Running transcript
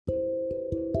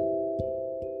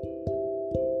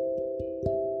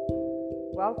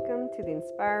Welcome to the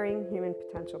Inspiring Human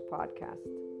Potential podcast.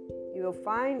 You will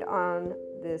find on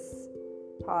this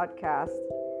podcast,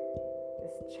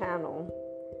 this channel,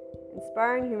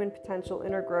 Inspiring Human Potential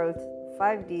Inner Growth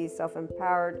 5D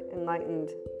Self-Empowered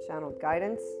Enlightened Channeled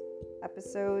Guidance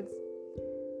episodes,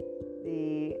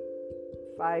 the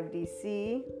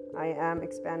 5DC I Am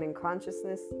Expanding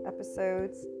Consciousness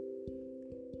episodes,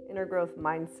 Inner Growth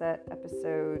Mindset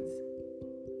episodes,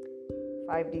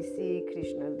 5DC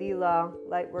Krishna Lila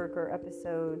Lightworker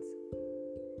episodes,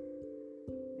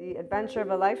 The Adventure of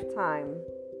a Lifetime,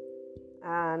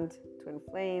 and Twin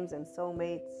Flames and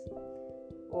Soulmates,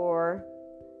 or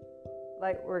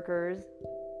Lightworkers,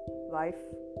 Life,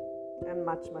 and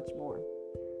much, much more.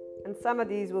 And some of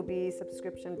these will be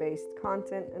subscription-based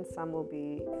content and some will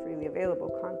be freely available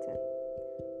content.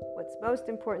 What's most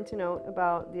important to note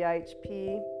about the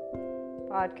IHP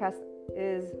podcast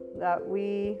is that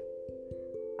we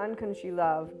unconsciously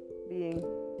love being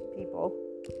people.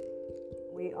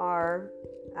 We are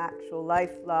actual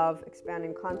life, love,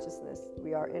 expanding consciousness.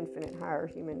 We are infinite higher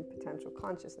human potential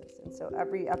consciousness. And so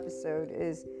every episode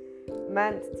is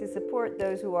meant to support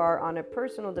those who are on a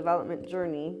personal development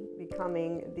journey,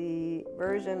 becoming the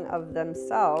version of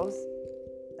themselves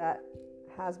that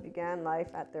has began life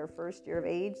at their first year of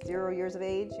age, 0 years of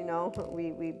age.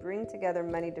 We bring together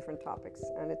many different topics,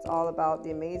 and it's all about the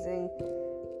amazing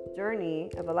journey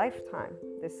of a lifetime,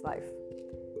 this life.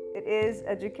 It is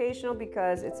educational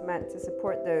because it's meant to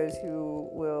support those who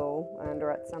will, and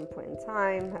or at some point in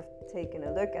time, have taken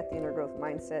a look at the inner growth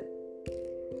mindset.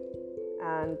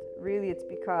 And really it's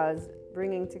because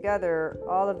bringing together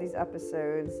all of these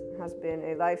episodes has been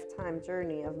a lifetime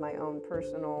journey of my own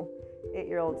personal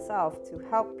 8-year-old self to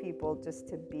help people just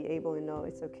to be able to know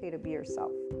it's okay to be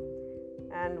yourself.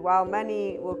 And while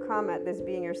many will come at this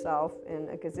being yourself in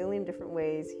a gazillion different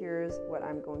ways, here's what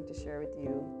I'm going to share with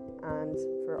you. And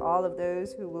for all of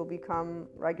those who will become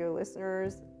regular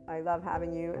listeners, I love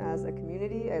having you as a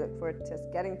community. I look forward to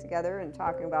getting together and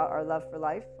talking about our love for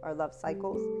life, our love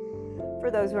cycles. For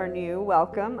those who are new,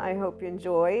 welcome. I hope you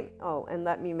enjoy. Oh, and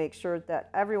let me make sure that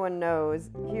everyone knows,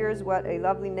 here's what a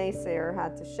lovely naysayer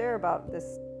had to share about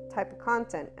this type of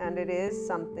content. And it is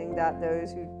something that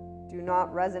those who do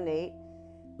not resonate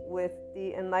with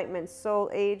the Enlightenment Soul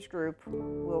age group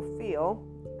will feel,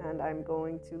 and I'm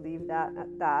going to leave that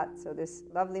at that. So this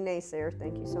lovely naysayer,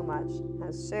 thank you so much,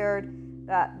 has shared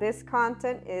that this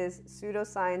content is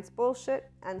pseudoscience bullshit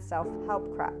and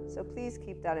self-help crap. So please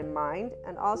keep that in mind,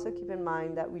 and also keep in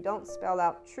mind that we don't spell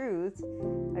out truth.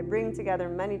 I bring together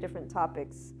many different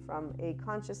topics from a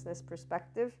consciousness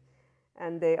perspective,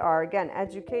 and they are, again,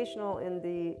 educational in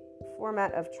the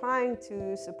format of trying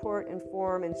to support,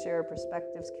 inform, and share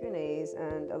perspectives, Q&As,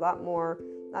 and a lot more,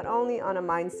 not only on a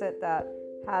mindset that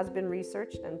has been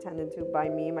researched and tended to by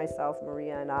me, myself,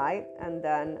 Maria, and I, and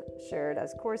then shared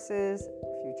as courses,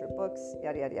 future books,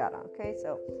 yada, yada, yada. Okay,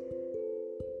 so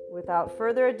without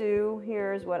further ado,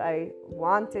 here's what I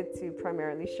wanted to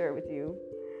primarily share with you.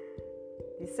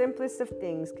 The simplest of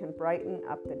things can brighten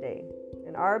up the day.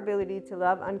 And our ability to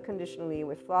love unconditionally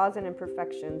with flaws and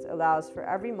imperfections allows for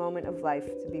every moment of life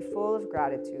to be full of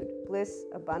gratitude, bliss,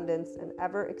 abundance, and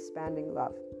ever-expanding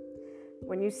love.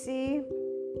 When you see,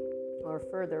 or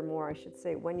furthermore, I should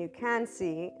say, when you can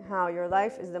see how your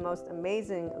life is the most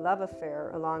amazing love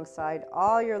affair alongside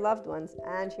all your loved ones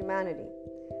and humanity,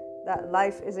 that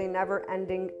life is a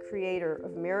never-ending creator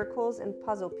of miracles and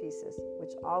puzzle pieces,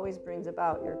 which always brings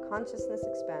about your consciousness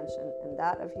expansion and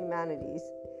that of humanity's.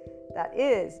 That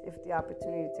is, if the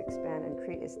opportunity to expand and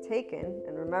create is taken.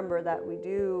 And remember that we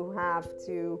do have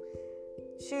to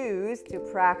choose to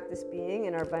practice being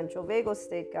in our ventral vagal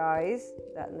state, guys,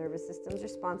 that nervous system's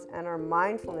response, and our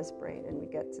mindfulness brain. And we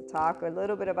get to talk a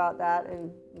little bit about that in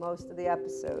most of the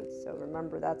episodes. So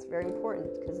remember, that's very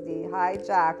important, because the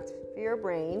hijacked fear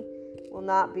brain will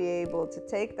not be able to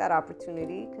take that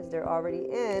opportunity because they're already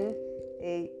in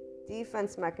a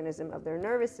defense mechanism of their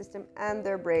nervous system, and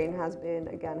their brain has been,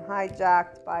 again,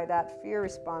 hijacked by that fear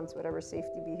response, whatever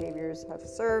safety behaviors have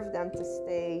served them to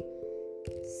stay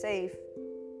safe.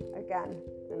 Again,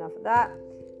 enough of that.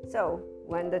 So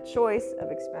when the choice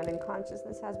of expanding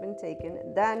consciousness has been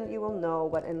taken, then you will know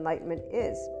what enlightenment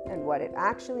is and what it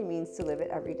actually means to live it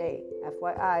every day.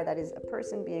 FYI, that is a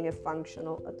person being a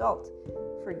functional adult.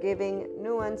 Forgiving,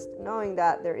 nuanced, knowing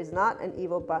that there is not an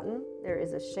evil button, there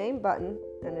is a shame button,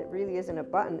 and it really isn't a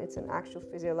button, it's an actual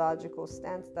physiological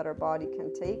stance that our body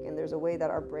can take, and there's a way that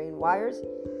our brain wires.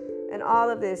 And all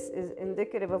of this is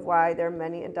indicative of why there are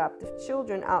many adoptive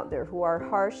children out there who are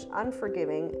harsh,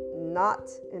 unforgiving, not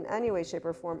in any way, shape,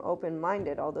 or form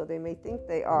open-minded, although they may think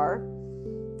they are.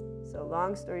 So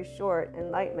long story short,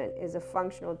 enlightenment is a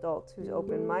functional adult who's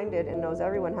open-minded and knows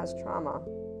everyone has trauma,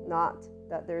 not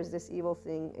that there's this evil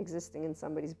thing existing in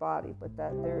somebody's body, but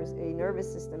that there's a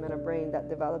nervous system and a brain that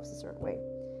develops a certain way.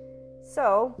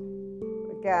 So,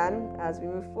 again, as we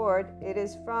move forward, it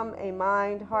is from a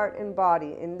mind, heart, and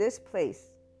body in this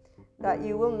place that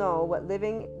you will know what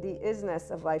living the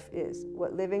isness of life is,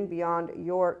 what living beyond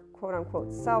your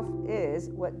quote-unquote self is,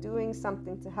 what doing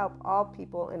something to help all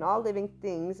people and all living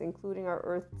things, including our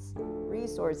Earth's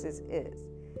resources, is.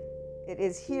 It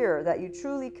is here that you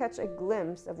truly catch a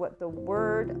glimpse of what the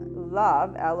word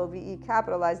love, L-O-V-E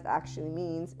capitalized, actually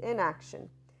means in action,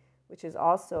 which is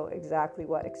also exactly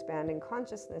what expanding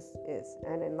consciousness is.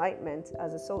 And enlightenment,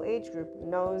 as a soul age group,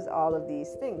 knows all of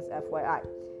these things, FYI.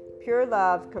 Pure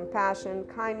love, compassion,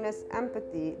 kindness,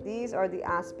 empathy, these are the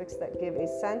aspects that give a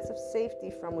sense of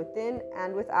safety from within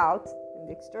and without, in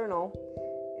the external.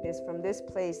 It is from this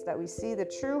place that we see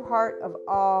the true heart of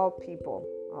all people.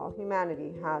 All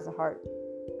humanity has a heart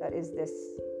that is this.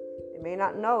 They may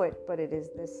not know it, but it is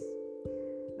this.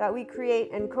 That we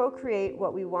create and co-create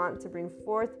what we want to bring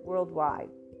forth worldwide.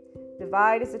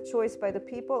 Divide is a choice by the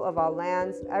people of all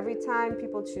lands. Every time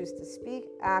people choose to speak,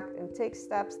 act, and take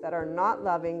steps that are not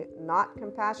loving, not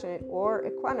compassionate, or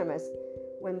equanimous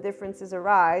when differences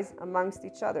arise amongst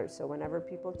each other. So whenever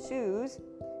people choose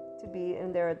to be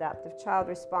in their adaptive child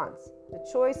response, the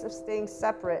choice of staying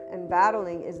separate and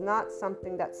battling is not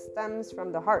something that stems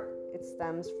from the heart. It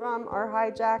stems from our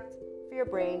hijacked fear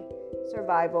brain,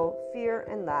 survival, fear,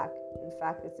 and lack. In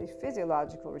fact, it's a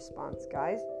physiological response,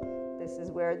 guys. This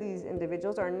is where these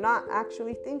individuals are not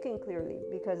actually thinking clearly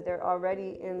because they're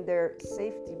already in their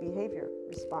safety behavior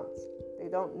response. They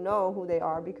don't know who they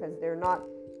are because they're not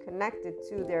connected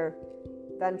to their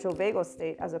ventral vagal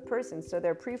state as a person. So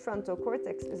their prefrontal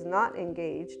cortex is not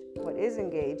engaged. What is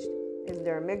engaged is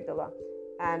their amygdala.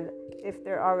 And if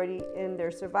they're already in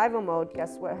their survival mode,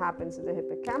 guess what happens to the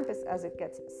hippocampus as it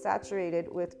gets saturated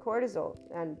with cortisol?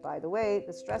 And by the way,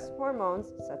 the stress hormones,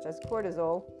 such as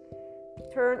cortisol,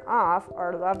 turn off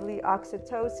our lovely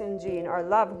oxytocin gene, our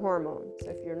love hormone. So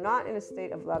if you're not in a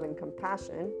state of love and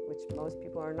compassion, which most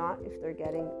people are not if they're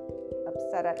getting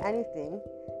upset at anything,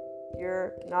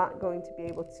 you're not going to be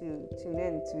able to tune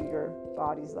in to your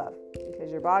body's love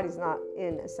because your body's not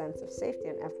in a sense of safety.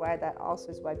 And FYI, that also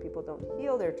is why people don't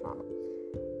heal their trauma.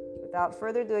 Without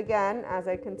further ado, again, as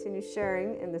I continue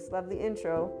sharing in this lovely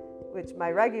intro, which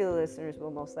my regular listeners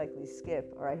will most likely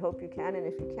skip, or I hope you can, and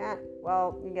if you can't,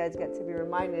 well, you guys get to be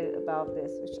reminded about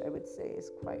this, which I would say is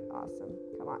quite awesome.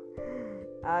 Come on.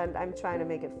 And I'm trying to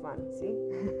make it fun, see?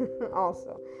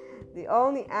 Also, the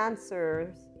only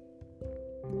answers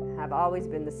have always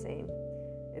been the same.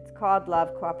 It's called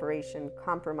love, cooperation,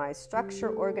 compromise,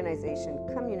 structure, organization,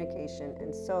 communication,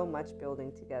 and so much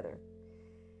building together.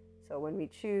 So when we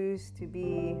choose to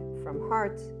be from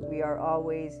heart, we are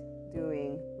always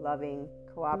doing loving,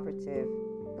 cooperative,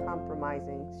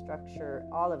 compromising, structure,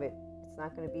 all of it. It's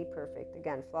not going to be perfect.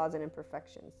 Again, flaws and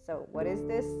imperfections. So what is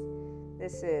this?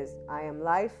 This is I am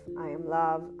life, I am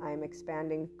love, I am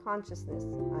expanding consciousness,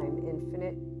 I am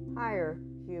infinite, higher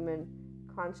human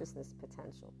consciousness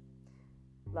potential.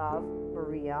 Love,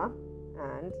 Maria.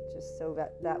 And just so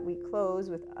that we close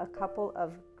with a couple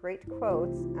of great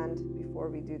quotes, and before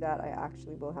we do that, I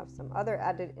actually will have some other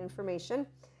added information.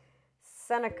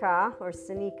 Seneca, or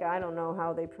Seneca, I don't know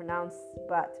how they pronounce,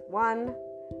 but one,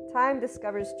 time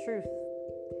discovers truth.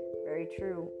 Very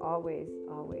true, always,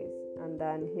 always. And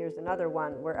then here's another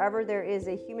one. Wherever there is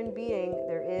a human being,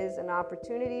 there is an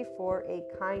opportunity for a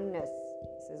kindness.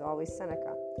 This is always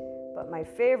Seneca. But my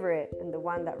favorite, and the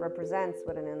one that represents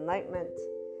what an enlightenment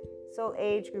soul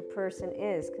age group person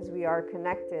is, because we are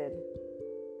connected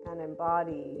and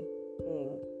embodying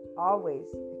always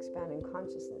expanding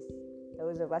consciousness.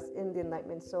 Those of us in the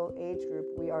enlightenment soul age group,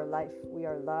 we are life, we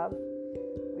are love,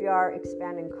 we are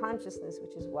expanding consciousness,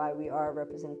 which is why we are a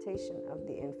representation of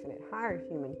the infinite higher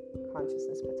human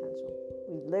consciousness potential.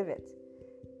 We live it.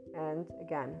 And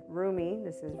again, Rumi,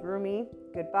 this is Rumi,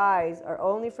 goodbyes are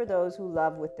only for those who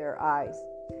love with their eyes.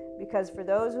 Because for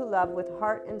those who love with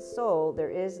heart and soul,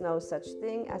 there is no such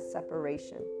thing as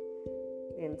separation.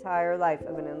 The entire life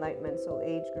of an enlightenment soul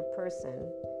age group person,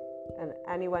 and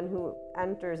anyone who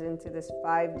enters into this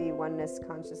 5D oneness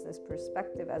consciousness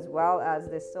perspective, as well as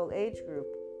this soul age group,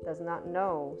 does not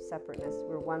know separateness.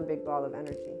 We're one big ball of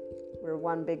energy. We're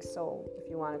one big soul, if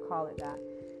you want to call it that.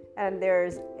 And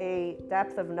there's a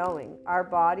depth of knowing. Our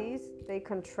bodies, they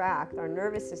contract. Our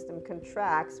nervous system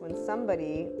contracts when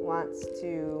somebody wants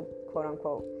to, quote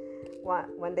unquote,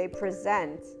 when they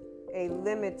present a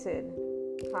limited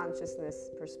consciousness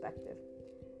perspective.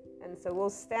 And so we'll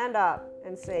stand up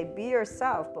and say, be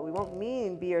yourself, but we won't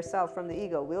mean be yourself from the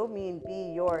ego. We'll mean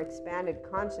be your expanded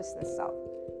consciousness self.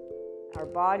 Our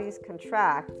bodies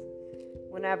contract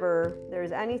whenever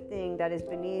there's anything that is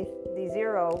beneath the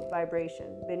zero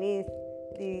vibration, beneath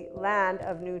the land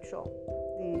of neutral,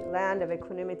 the land of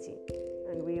equanimity.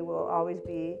 And we will always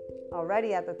be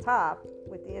already at the top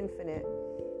with the infinite,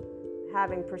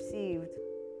 having perceived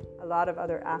a lot of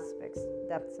other aspects,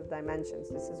 depths of dimensions.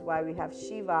 This is why we have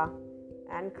Shiva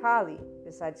and Kali,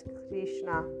 besides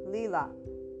Krishna Lila.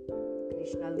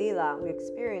 Krishna Lila, we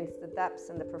experience the depths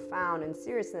and the profound and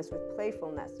seriousness with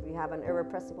playfulness. We have an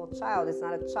irrepressible child. It's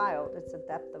not a child, it's the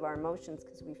depth of our emotions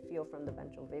because we feel from the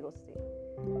ventral vagal state.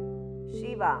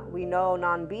 Shiva, we know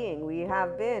non-being. We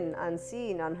have been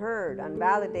unseen, unheard,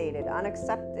 unvalidated,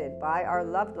 unaccepted by our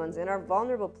loved ones in our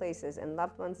vulnerable places. And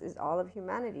loved ones is all of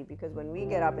humanity, because when we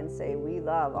get up and say we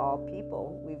love all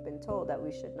people, we've been told that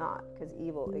we should not, because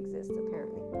evil exists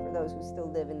apparently for those who still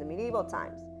live in the medieval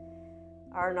times.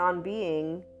 Our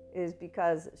non-being is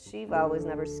because Shiva was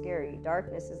never scary.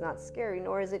 Darkness is not scary,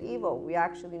 nor is it evil. We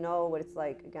actually know what it's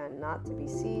like, again, not to be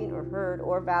seen or heard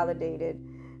or validated.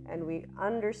 And we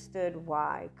understood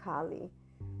why, Kali,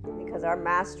 because our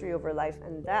mastery over life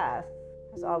and death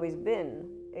has always been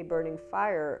a burning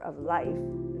fire of life,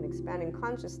 an expanding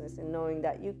consciousness, and knowing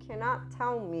that you cannot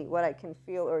tell me what I can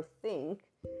feel or think.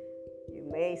 You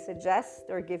may suggest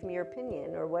or give me your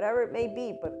opinion or whatever it may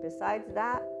be, but besides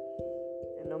that,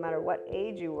 and no matter what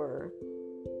age you were,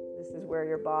 this is where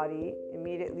your body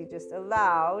immediately just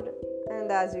allowed,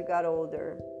 and as you got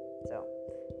older. So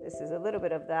this is a little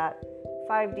bit of that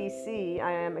 5DC,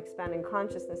 I am expanding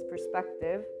consciousness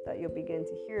perspective that you'll begin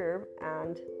to hear.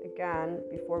 And again,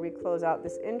 before we close out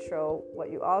this intro,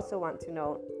 what you also want to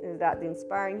know is that the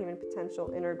Inspiring Human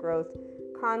Potential Inner Growth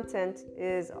content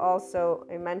is also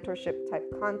a mentorship type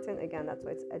content. Again, that's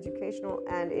why it's educational,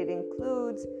 and it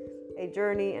includes a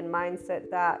journey and mindset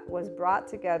that was brought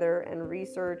together and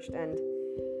researched and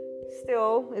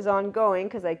still is ongoing,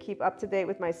 because I keep up to date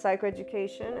with my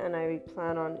psychoeducation, and I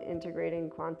plan on integrating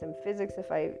quantum physics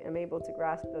if I am able to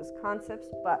grasp those concepts.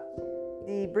 But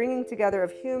the bringing together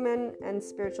of human and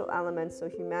spiritual elements, so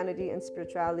humanity and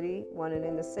spirituality, one and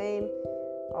in the same,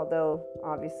 although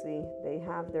obviously they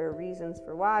have their reasons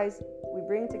for whys, we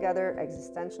bring together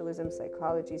existentialism,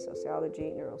 psychology,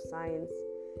 sociology, neuroscience.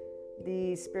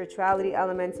 The spirituality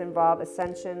elements involve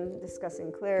ascension,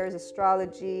 discussing clairs,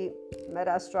 astrology,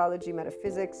 meta-astrology,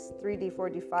 metaphysics, 3D,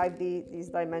 4D, 5D, these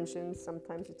dimensions.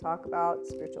 Sometimes we talk about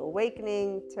spiritual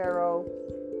awakening, tarot,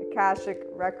 Akashic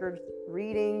record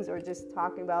readings, or just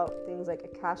talking about things like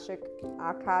Akashic,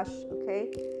 Akash,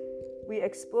 okay? We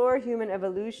explore human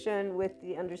evolution with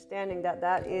the understanding that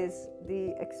that is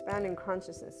the expanding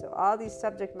consciousness. So all these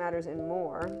subject matters and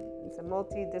more. It's a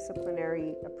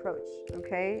multidisciplinary approach,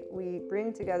 okay? We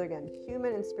bring together, again,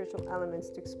 human and spiritual elements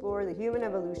to explore the human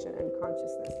evolution and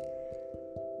consciousness.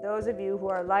 Those of you who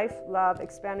are life, love,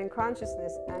 expanding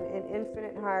consciousness, and in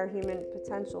infinite higher human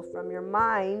potential from your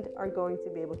mind are going to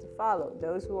be able to follow.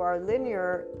 Those who are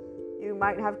linear, you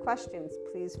might have questions.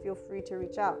 Please feel free to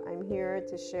reach out. I'm here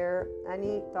to share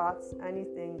any thoughts,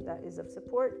 anything that is of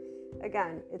support.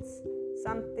 Again, it's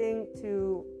something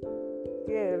to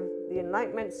give the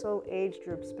Enlightenment Soul Age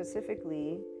group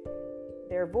specifically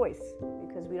their voice,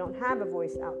 because we don't have a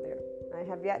voice out there. I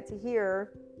have yet to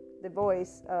hear the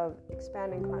voice of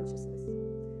expanding consciousness.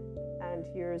 And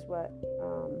here's what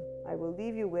I will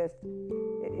leave you with.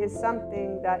 It is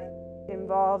something that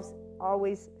involves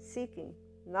always seeking,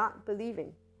 not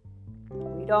believing.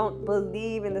 We don't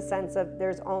believe in the sense of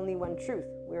there's only one truth.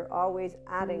 We're always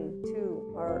adding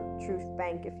to our truth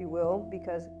bank, if you will,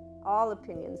 because all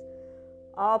opinions,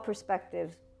 all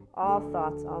perspectives, all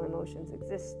thoughts, all emotions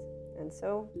exist. And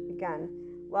so, again,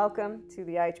 welcome to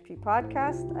the IHP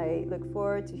podcast. I look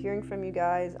forward to hearing from you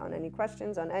guys on any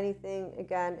questions, on anything.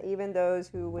 Again, even those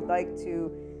who would like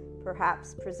to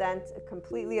perhaps present a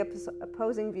completely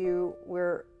opposing view,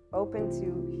 we're open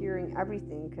to hearing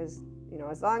everything, because, you know,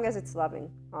 as long as it's loving,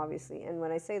 obviously. And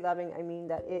when I say loving, I mean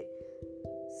that it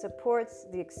supports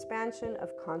the expansion of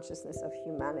consciousness of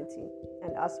humanity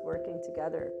and us working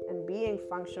together and being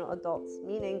functional adults,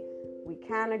 meaning we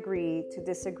can agree to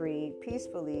disagree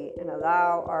peacefully and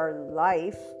allow our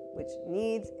life, which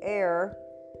needs air,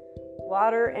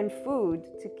 water, and food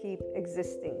to keep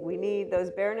existing. We need those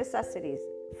bare necessities.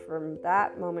 From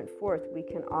that moment forth, we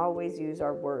can always use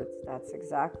our words. That's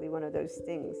exactly one of those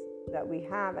things that we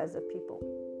have as a people.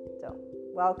 So,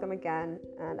 welcome again,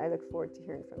 and I look forward to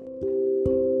hearing from you.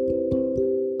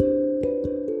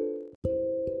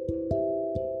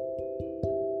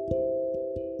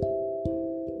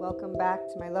 Welcome back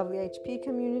to my lovely HP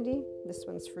community. This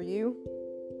one's for you.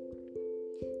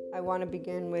 I want to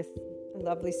begin with a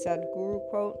lovely Sadhguru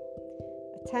quote.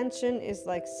 Attention is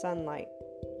like sunlight.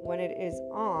 When it is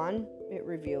on, it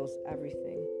reveals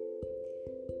everything.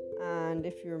 And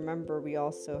if you remember, we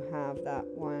also have that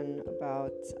one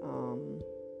about,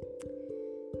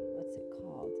 what's it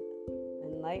called?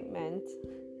 Enlightenment.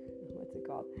 What's it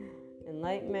called?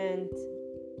 Enlightenment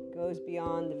goes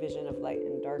beyond the vision of light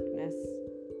and darkness.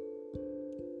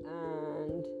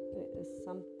 And it is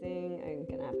something, I'm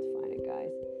going to have to find it,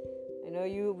 guys. I know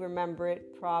you remember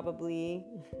it probably.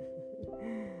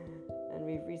 And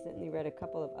we've recently read a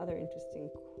couple of other interesting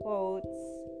quotes.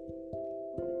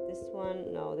 This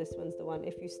one's the one.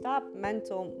 If you stop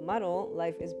mental muddle,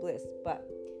 life is bliss. But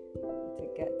to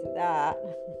get to that,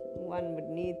 one would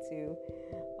need to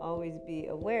always be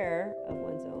aware of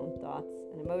one's own thoughts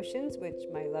and emotions, which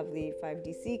my lovely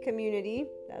 5DC community,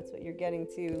 that's what you're getting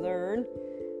to learn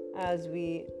as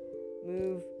we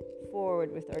move forward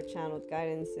with our channeled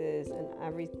guidances and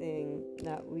everything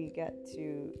that we get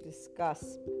to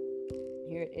discuss.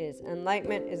 Here it is.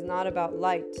 Enlightenment is not about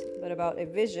light, but about a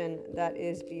vision that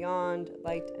is beyond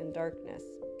light and darkness.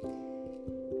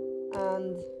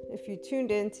 And if you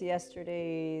tuned into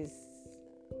yesterday's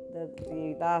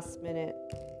the last minute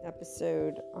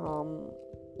episode,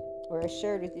 where I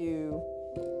shared with you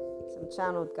some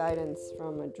channeled guidance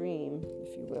from a dream,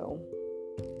 if you will.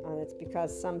 And it's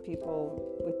because some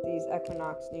people with these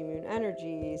equinox new moon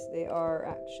energies, they are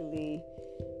actually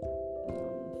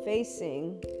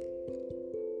facing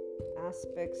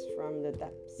aspects from the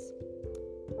depths.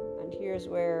 And here's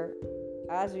where,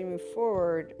 as we move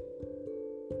forward,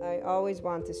 I always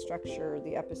want to structure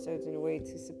the episodes in a way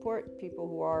to support people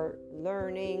who are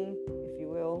learning, if you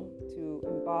will, to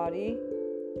embody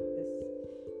this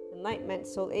enlightenment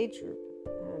soul age group,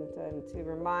 and to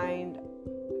remind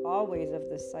always of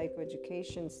the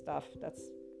psychoeducation stuff that's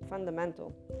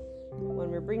fundamental. When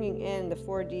we're bringing in the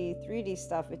 4D, 3D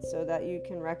stuff, it's so that you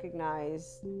can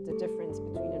recognize the difference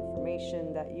between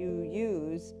information that you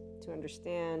use to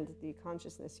understand the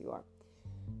consciousness you are.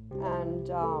 And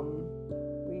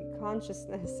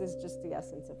consciousness is just the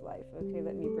essence of life. Okay,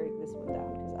 let me break this one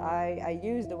down, because I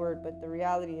use the word, but the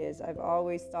reality is I've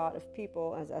always thought of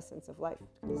people as essence of life,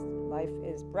 because life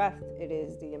is breath, it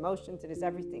is the emotions, it is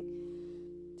everything.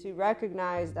 To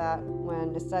recognize that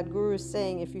when the Sadhguru is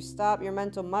saying, if you stop your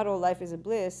mental muddle, life is a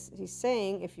bliss, he's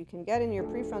saying if you can get in your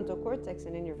prefrontal cortex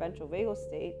and in your ventral vagal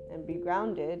state and be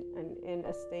grounded and in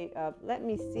a state of, let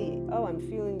me see, oh, I'm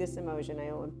feeling this emotion,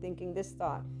 I'm thinking this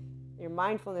thought. Your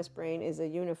mindfulness brain is a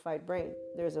unified brain.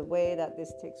 There's a way that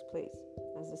this takes place.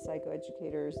 As the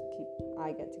psychoeducators,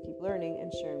 I get to keep learning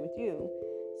and sharing with you.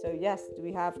 So yes, do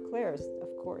we have clairs? Of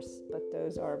course, but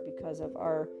those are because of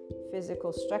our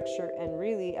physical structure, and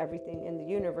really everything in the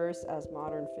universe, as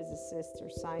modern physicists or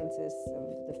scientists of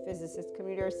the physicist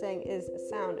community are saying, is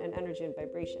sound and energy and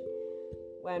vibration.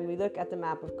 When we look at the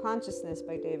map of consciousness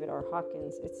by David R.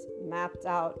 Hawkins, it's mapped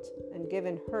out and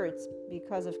given hertz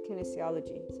because of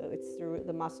kinesiology. So it's through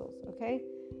the muscles, okay?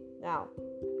 Now,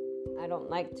 I don't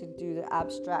like to do the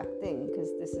abstract thing,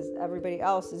 because everybody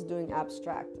else is doing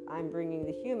abstract. I'm bringing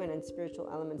the human and spiritual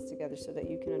elements together so that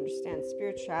you can understand.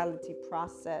 Spirituality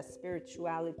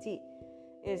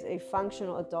is a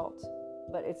functional adult,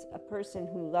 but it's a person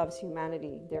who loves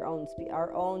humanity,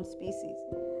 our own species.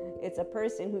 It's a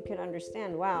person who can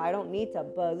understand, wow, I don't need to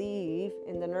believe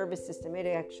in the nervous system. It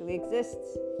actually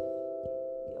exists.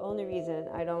 The only reason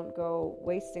I don't go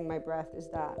wasting my breath is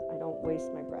that I don't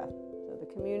waste my breath. So the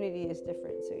community is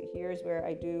different. So here's where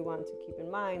I do want to keep in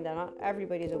mind that not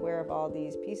everybody is aware of all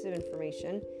these pieces of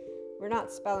information. We're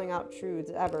not spelling out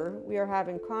truths ever. We are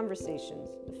having conversations.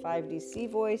 The 5DC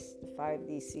voice, the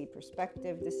 5DC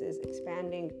perspective. This is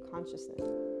expanding consciousness.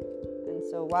 And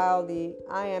so while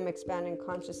I am expanding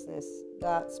consciousness,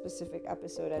 that specific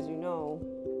episode, as you know,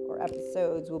 or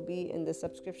episodes will be in the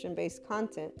subscription-based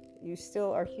content, you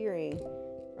still are hearing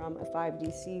from a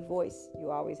 5DC voice. You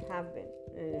always have been.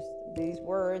 And these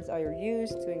words are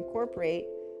used to incorporate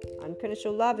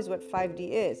unconditional love is what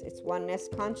 5D is. It's oneness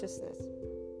consciousness.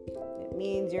 It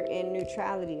means you're in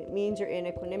neutrality. It means you're in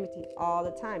equanimity all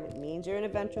the time. It means you're in a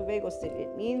ventral vagal state.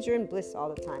 It means you're in bliss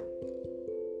all the time.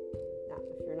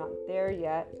 Not there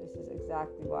yet, this is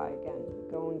exactly why, again,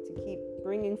 going to keep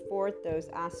bringing forth those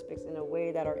aspects in a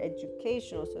way that are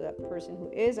educational, so that person who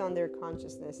is on their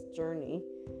consciousness journey,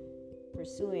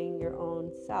 pursuing your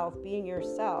own self, being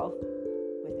yourself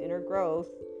with inner growth,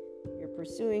 you're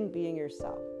pursuing being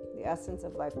yourself. The essence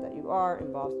of life that you are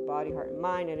involves the body, heart, and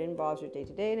mind. It involves your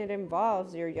day-to-day, and it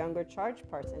involves your younger charge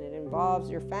parts, and it involves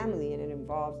your family, and it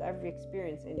involves every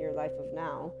experience in your life of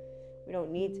now. We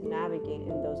don't need to navigate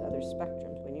in those other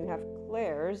spectrums. When you have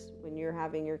clairs, when you're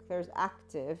having your clairs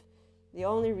active, the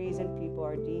only reason people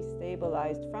are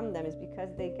destabilized from them is because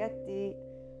they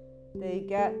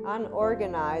get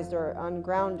unorganized or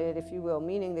ungrounded, if you will,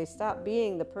 meaning they stop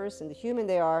being the person, the human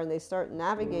they are, and they start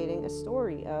navigating a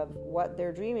story of what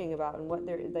they're dreaming about and what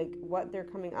they're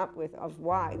coming up with, of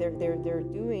why they're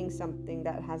doing something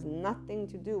that has nothing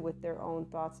to do with their own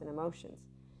thoughts and emotions.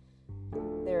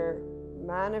 They're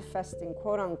manifesting,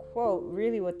 quote unquote,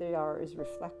 really what they are is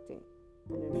reflecting.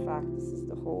 And in fact, this is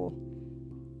the whole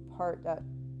part that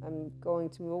I'm going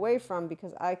to move away from,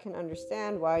 because I can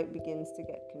understand why it begins to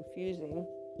get confusing.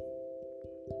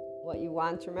 What you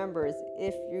want to remember is,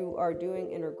 if you are doing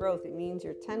inner growth, it means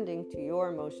you're tending to your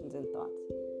emotions and thoughts.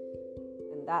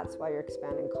 And that's why you're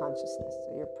expanding consciousness.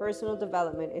 So your personal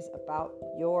development is about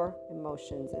your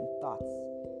emotions and thoughts.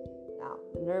 Now,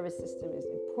 the nervous system is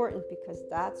important because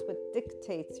that's what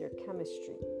dictates your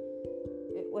chemistry.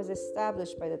 It was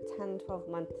established by the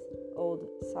 10-12-month-old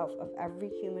self of every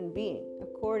human being,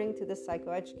 according to the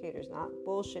psychoeducators, not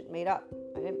bullshit made up.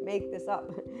 I didn't make this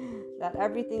up. That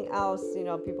everything else,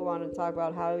 people want to talk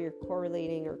about how you're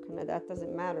correlating or that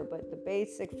doesn't matter. But the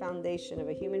basic foundation of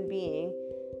a human being,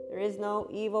 there is no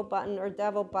evil button or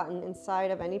devil button inside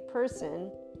of any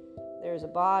person. There's a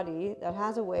body that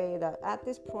has a way that at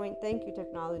this point, thank you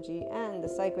technology and the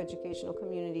psychoeducational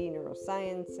community,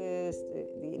 neuroscientists,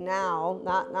 now,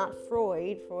 not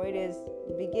Freud. Freud is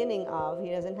the beginning of, he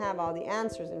doesn't have all the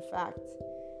answers. In fact,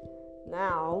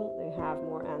 now they have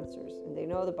more answers and they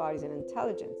know the body's an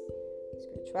intelligence.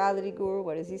 Spirituality guru,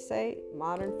 what does he say?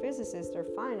 Modern physicists are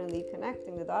finally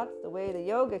connecting the dots the way the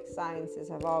yogic sciences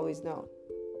have always known.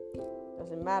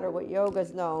 Doesn't matter what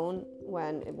yoga's known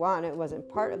when it wasn't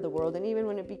part of the world, and even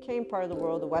when it became part of the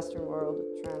world, the Western world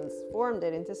transformed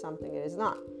it into something it is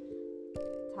not.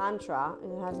 Tantra,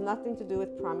 and it has nothing to do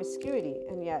with promiscuity,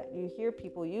 and yet you hear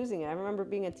people using it. I remember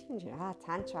being a teenager,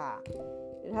 Tantra.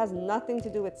 It has nothing to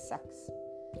do with sex.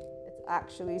 It's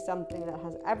actually something that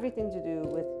has everything to do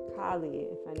with Kali,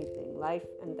 if anything, life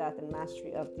and death and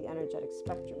mastery of the energetic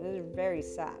spectrum. This is very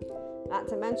sad. Not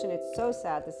to mention, it's so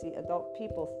sad to see adult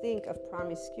people think of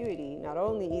promiscuity not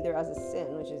only either as a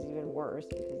sin, which is even worse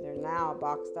because they're now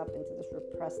boxed up into this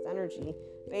repressed energy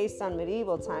based on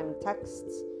medieval time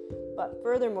texts, but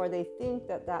furthermore, they think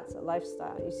that that's a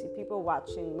lifestyle. You see people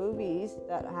watching movies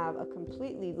that have a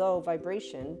completely low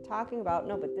vibration talking about,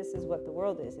 no, but this is what the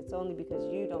world is. It's only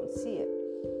because you don't see it.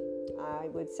 I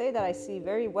would say that I see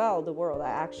very well the world. I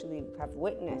actually have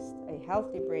witnessed a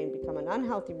healthy brain become an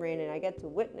unhealthy brain, and I get to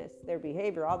witness their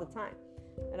behavior all the time.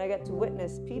 And I get to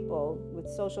witness people with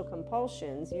social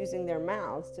compulsions using their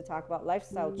mouths to talk about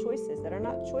lifestyle choices that are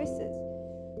not choices.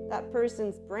 That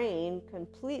person's brain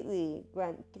completely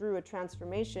went through a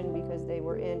transformation because they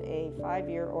were in a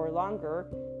 5-year or longer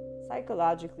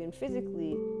psychologically and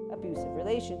physically abusive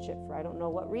relationship for I don't know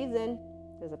what reason.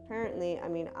 Because apparently,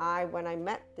 when I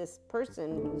met this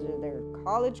person, they're a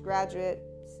college graduate,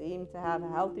 seem to have a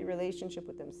healthy relationship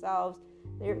with themselves.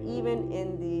 They're even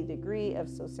in the degree of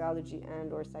sociology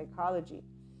and or psychology.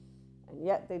 And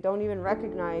yet they don't even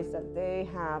recognize that they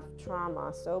have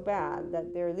trauma so bad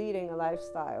that they're leading a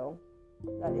lifestyle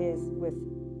that is with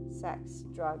sex,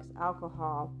 drugs,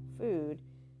 alcohol, food.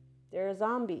 They're a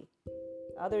zombie.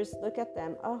 Others look at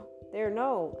them,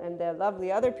 and the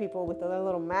lovely other people with the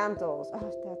little mantles.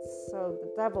 That's so,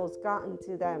 the devil's gotten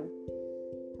to them.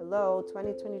 Hello,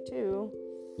 2022.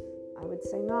 I would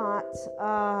say not.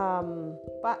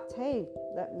 But hey,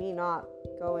 let me not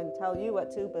go and tell you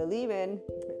what to believe in.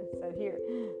 So here,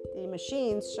 the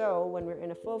machines show when we're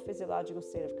in a full physiological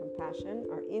state of compassion,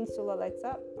 our insula lights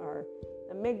up, our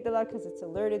amygdala, because it's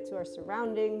alerted to our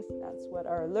surroundings. That's what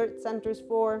our alert center's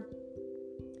for.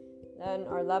 Then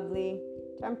our lovely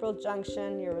temporal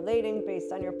junction, you're relating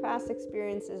based on your past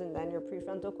experiences, and then your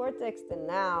prefrontal cortex, the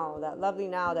now, that lovely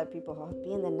now that people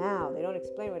be in the now. They don't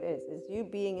explain what it is you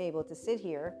being able to sit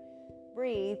here,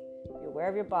 breathe, be aware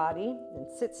of your body, and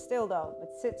sit still though, but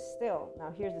sit still.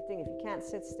 Now here's the thing, if you can't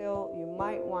sit still, you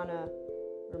might want to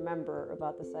remember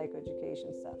about the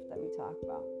psychoeducation stuff that we talk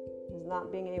about. Because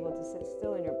not being able to sit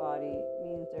still in your body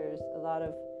means there's a lot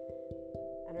of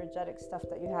energetic stuff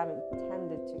that you haven't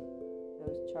tended to.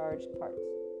 Those charged parts.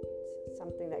 It's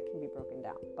something that can be broken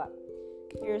down. But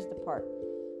here's the part.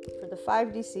 For the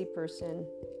 5DC person,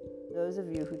 those of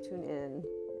you who tune in,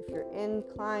 if you're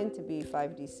inclined to be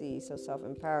 5DC, so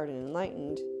self-empowered and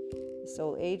enlightened, the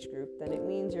soul age group, then it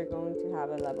means you're going to have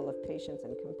a level of patience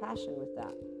and compassion with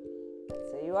that.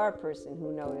 Let's say you are a person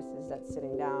who notices that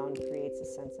sitting down creates a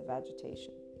sense of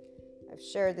agitation. I've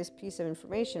shared this piece of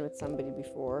information with somebody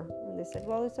before, and they said,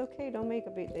 well, it's okay, don't make a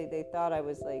big... They thought I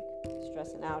was like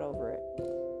stressing out over it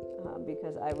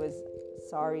because I was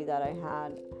sorry that I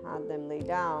had them lay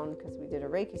down because we did a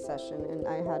Reiki session, and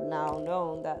I had now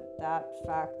known that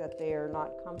fact that they are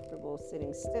not comfortable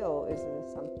sitting still is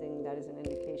something that is an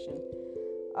indication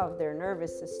of their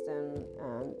nervous system,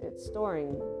 and it's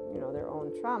storing, their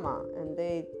own trauma. And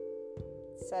they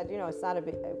said, it's not a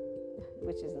big...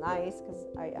 which is nice, because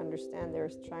I understand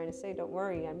they're trying to say, don't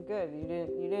worry, I'm good. You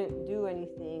didn't do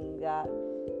anything that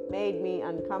made me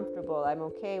uncomfortable. I'm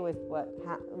okay with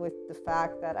with the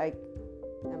fact that I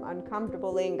am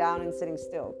uncomfortable laying down and sitting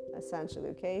still, essentially.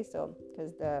 Okay, so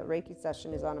because the Reiki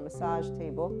session is on a massage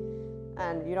table,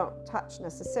 and you don't touch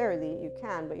necessarily. You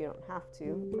can, but you don't have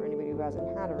to. For anybody who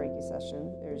hasn't had a Reiki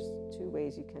session, there's 2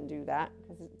 ways you can do that,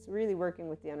 because it's really working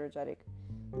with the energetic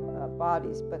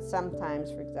bodies. But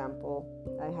sometimes, for example,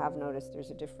 I have noticed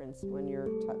there's a difference when you're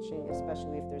touching,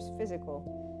 especially if there's physical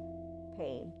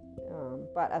pain.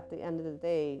 But at the end of the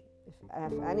day,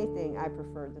 if anything, I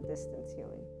prefer the distance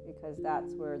healing, because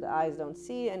that's where the eyes don't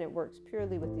see, and it works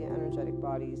purely with the energetic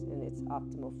bodies in its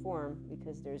optimal form,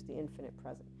 because there's the infinite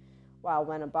present. While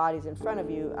when a body's in front of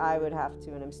you, I would have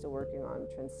to, and I'm still working on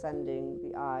transcending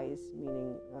the eyes,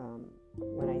 meaning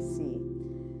when I see.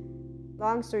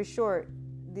 Long story short,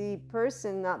 the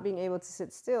person not being able to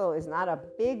sit still is not a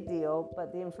big deal,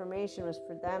 but the information was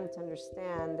for them to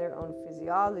understand their own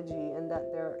physiology and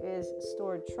that there is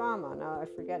stored trauma. Now, I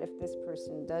forget if this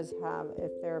person does have a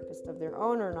therapist of their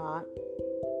own or not,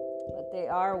 but they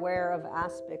are aware of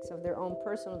aspects of their own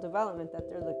personal development that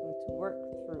they're looking to work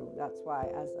through. That's why,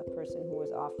 as a person who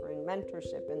was offering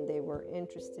mentorship and they were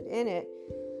interested in it,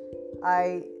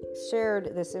 I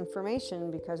shared this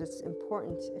information because it's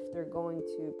important if they're going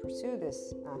to pursue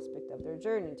this aspect of their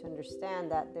journey, to understand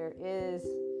that there is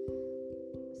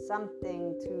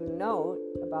something to note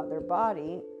about their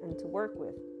body and to work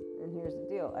with. And here's the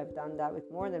deal. I've done that with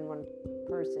more than one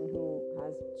person who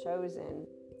has chosen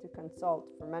to consult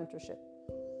for mentorship.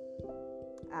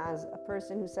 As a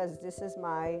person who says, this is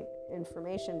my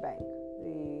information bank,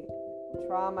 the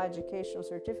trauma educational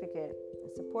certificate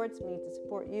supports me to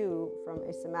support you from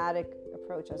a somatic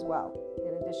approach as well.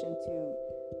 In addition to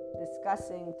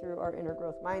discussing through our inner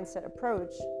growth mindset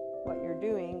approach what you're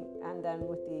doing, and then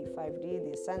with the 5D,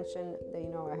 the ascension, they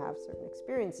know I have certain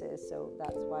experiences, so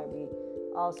that's why we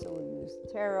also use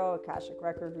tarot, Akashic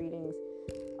record readings,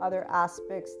 other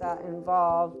aspects that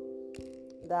involve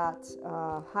that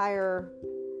higher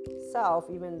self,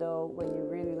 even though when you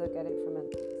really look at it from a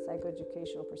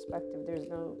psychoeducational perspective, there's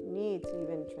no need to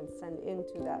even transcend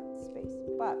into that space.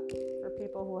 But for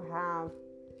people who have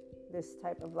this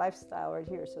type of lifestyle right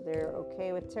here, so they're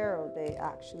okay with tarot, they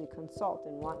actually consult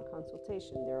and want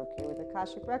consultation. They're okay with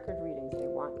Akashic record readings, they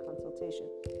want consultation.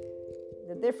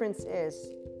 The difference is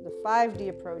the 5D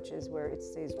approach is where it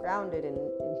stays grounded in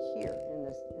here, in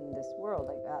this world,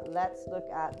 like that. Let's look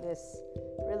at this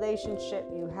relationship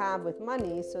you have with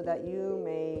money so that you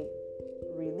may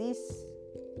release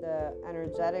the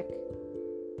energetic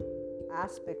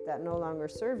aspect that no longer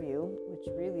serve you, which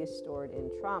really is stored in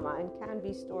trauma and can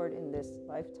be stored in this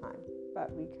lifetime.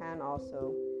 But we can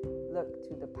also look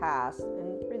to the past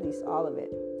and release all of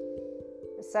it.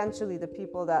 Essentially, the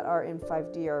people that are in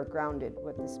 5D are grounded.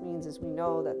 What this means is we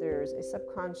know that there's a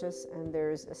subconscious and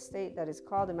there's a state that is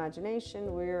called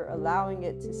imagination. We're allowing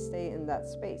it to stay in that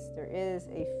space. There is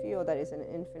a field that is an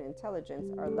infinite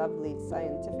intelligence. Our lovely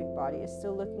scientific body is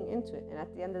still looking into it. And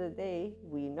at the end of the day,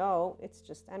 we know it's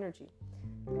just energy.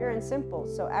 Pure and simple.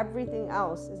 So everything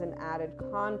else is an added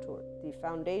contour. The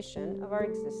foundation of our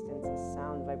existence is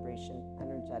sound, vibration,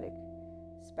 energetic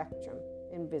spectrum,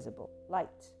 invisible light.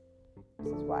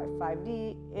 This is why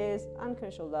 5D is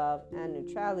unconditional love and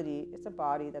neutrality. It's a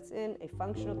body that's in a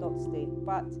functional adult state,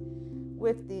 but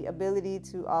with the ability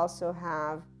to also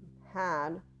have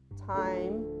had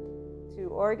time to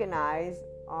organize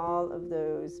all of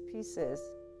those pieces,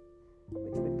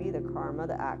 which would be the karma,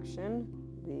 the action,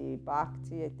 the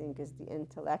bhakti, I think, is the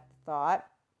intellect, thought,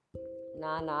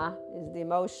 jnana is the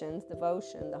emotions,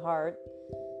 devotion, the heart,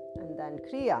 and then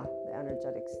kriya, the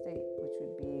energetic state, which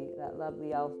would be that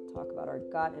lovely, I'll talk about our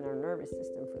gut and our nervous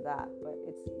system for that, but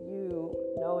it's you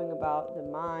knowing about the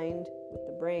mind with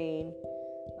the brain,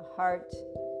 the heart,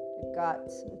 the gut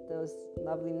with those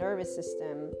lovely nervous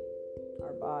system,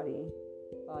 our body,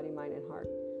 mind, and heart.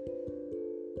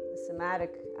 The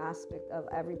somatic aspect of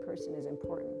every person is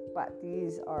important, but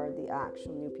these are the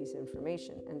actual new piece of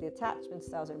information, and the attachment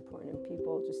styles are important, and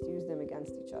people just use them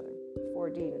against each other.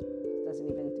 4D doesn't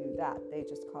even do that. They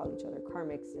just call each other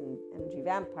karmics and energy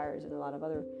vampires and a lot of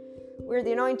other, we're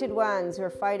the anointed ones who are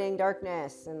fighting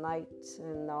darkness and light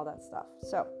and all that stuff.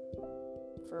 So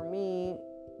for me,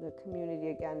 the community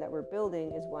again that we're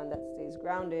building is one that stays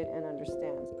grounded and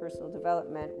understands personal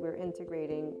development. We're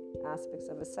integrating aspects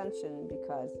of ascension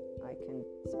because I can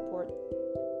support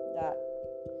that,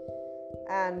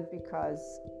 and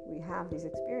because we have these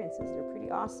experiences. They're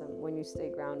pretty awesome when you stay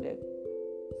grounded.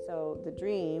 So the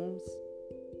dreams,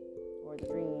 or the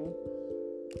dream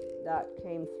that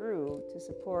came through to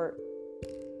support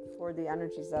for the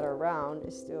energies that are around,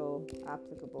 is still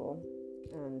applicable.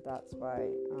 And that's why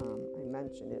I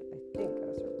mentioned it, I think, at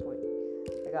a certain point.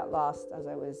 I got lost as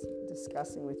I was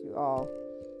discussing with you all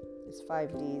this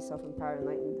 5D, self-empowered,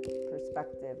 enlightened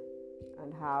perspective,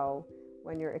 and how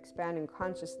when you're expanding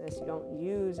consciousness, you don't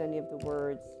use any of the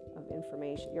words of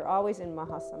information. You're always in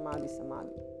Mahasamadhi Samadhi.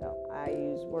 So I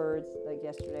use words, like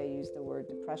yesterday I used the word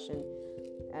depression,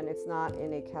 and it's not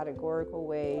in a categorical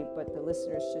way, but the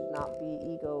listeners should not be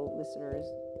ego listeners,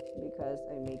 because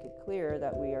I make it clear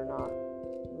that we are not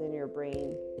linear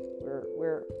brain.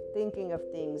 We're thinking of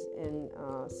things in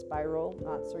spiral,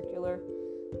 not circular.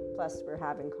 Plus, we're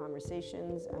having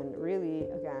conversations, and really,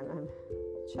 again, I'm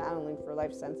channeling for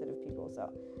life-sensitive people. So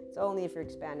it's only if you're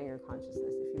expanding your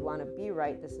consciousness. If you want to be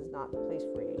right, this is not the place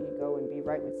for you. You go and be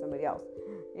right with somebody else.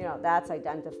 That's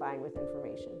identifying with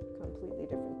information. Completely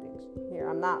different things. Here,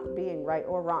 I'm not being right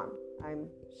or wrong. I'm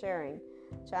sharing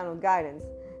channeled guidance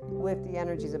with the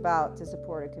energies about to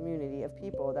support a community of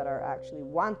people that are actually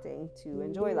wanting to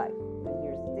enjoy life. And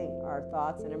here's the thing, our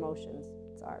thoughts and emotions,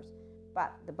 it's ours.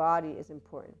 But the body is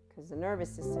important, because the nervous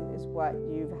system is what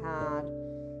you've had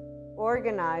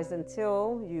organized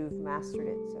until you've mastered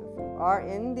it. So if you are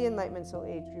in the Enlightenment Soul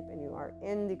Age group and you are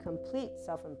in the complete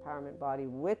self-empowerment body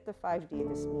with the 5D,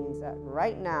 this means that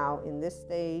right now, in this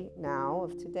day now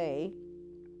of today,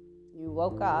 you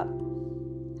woke up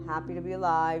happy to be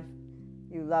alive.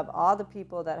 You love all the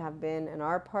people that have been and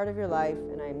are part of your life,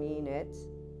 and I mean it.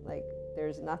 Like,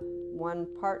 there's not one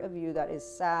part of you that is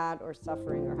sad or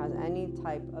suffering or has any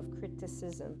type of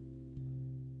criticism.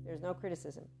 There's no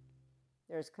criticism.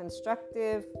 There's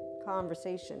constructive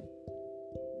conversation.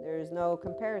 There's no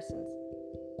comparisons.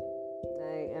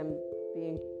 I am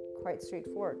being quite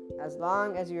straightforward. As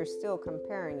long as you're still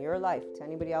comparing your life to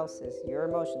anybody else's, your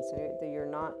emotions, that you're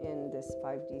not in this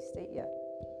 5D state yet.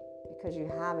 Because you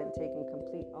haven't taken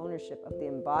complete ownership of the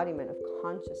embodiment of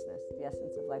consciousness, the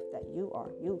essence of life that you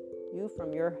are. You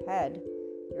from your head,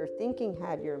 your thinking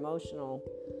head, your emotional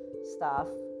stuff,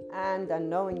 and then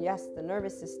knowing, yes, the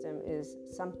nervous system is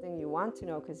something you want to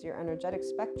know, because your energetic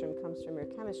spectrum comes from your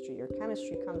chemistry. Your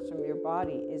chemistry comes from your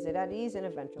body. Is it at ease in a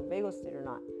ventral vagal state or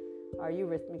not? Are you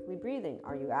rhythmically breathing?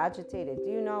 Are you agitated? Do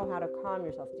you know how to calm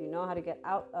yourself? Do you know how to get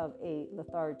out of a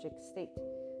lethargic state?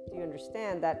 Do you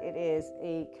understand that it is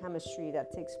a chemistry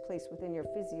that takes place within your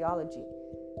physiology?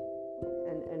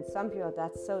 And some people,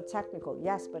 that's so technical.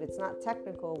 Yes, but it's not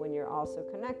technical when you're also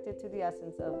connected to the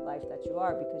essence of life that you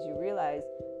are, because you realize,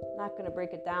 I'm not going to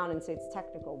break it down and say it's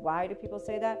technical. Why do people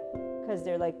say that? Because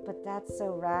they're like, but that's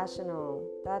so rational.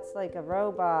 That's like a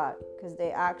robot. Because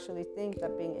they actually think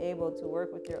that being able to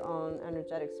work with your own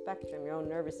energetic spectrum, your own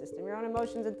nervous system, your own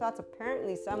emotions and thoughts,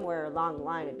 apparently somewhere along the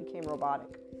line it became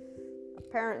robotic.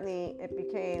 Apparently it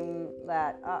became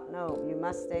that, no, you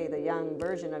must stay the young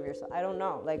version of yourself. I don't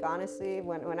know. Like, honestly,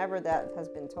 whenever that has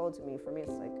been told to me, for me,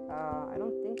 it's like, I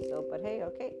don't think so. But hey,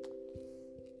 okay.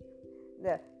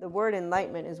 The word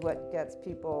enlightenment is what gets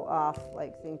people off,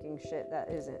 like, thinking shit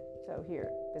that isn't. So here,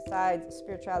 besides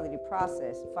spirituality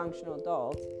process, functional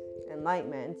adult,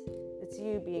 enlightenment, it's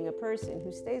you being a person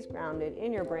who stays grounded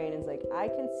in your brain and is like, I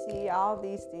can see all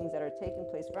these things that are taking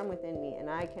place from within me, and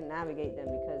I can navigate them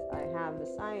because I have the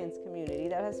science community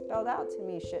that has spelled out to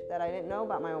me shit that I didn't know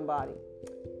about my own body.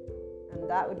 And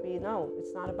that would be, no,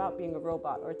 it's not about being a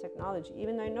robot or technology,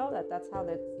 even though I know that that's how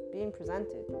that's being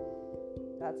presented.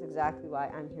 That's exactly why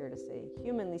I'm here to say,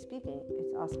 humanly speaking,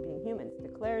 it's us being humans.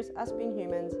 Declares us being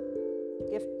humans.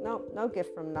 No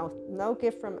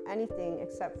gift from anything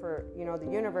except for,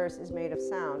 the universe is made of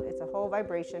sound. It's a whole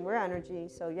vibration. We're energy.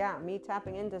 So yeah, me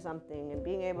tapping into something and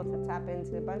being able to tap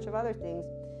into a bunch of other things,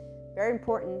 very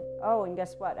important. Oh, and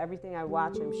guess what? Everything I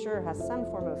watch, I'm sure, has some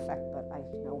form of effect, but I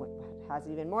know what has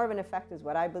even more of an effect is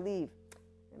what I believe.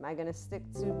 Am I going to stick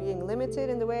to being limited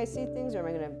in the way I see things, or am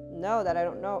I going to know that I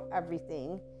don't know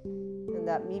everything, and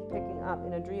that me picking up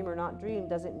in a dream or not dream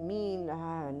doesn't mean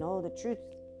I know the truth?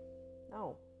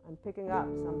 No, I'm picking up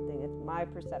something. It's my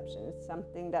perception. It's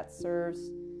something that serves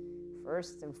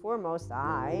first and foremost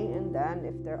I, and then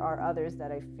if there are others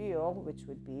that I feel, which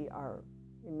would be our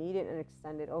immediate and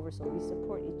extended over. So we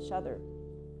support each other.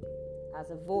 As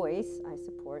a voice, I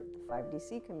support the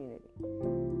 5DC community.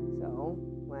 So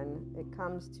when it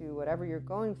comes to whatever you're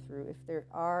going through, if there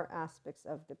are aspects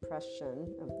of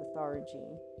depression, of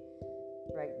lethargy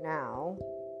right now,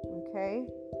 okay,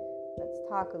 let's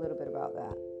talk a little bit about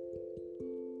that.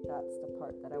 That's the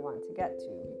part that I want to get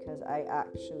to, because I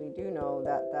actually do know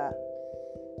that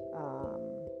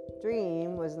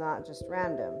dream was not just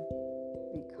random,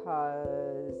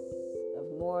 because of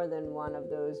more than one of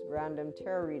those random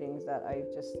tarot readings that I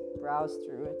just browsed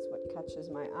through. It's what catches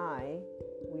my eye.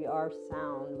 We are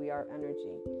sound, we are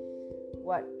energy.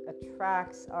 What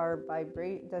attracts our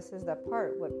vibration, this is the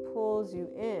part, what pulls you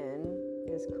in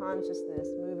is consciousness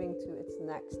moving to its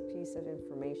next piece of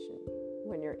information.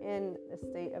 When you're in a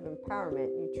state of empowerment,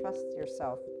 you trust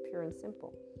yourself, pure and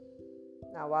simple.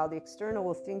 Now, while the external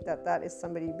will think that that is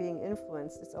somebody being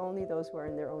influenced, it's only those who are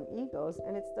in their own egos,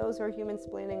 and it's those who are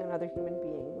human-splaining another human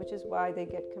being, which is why they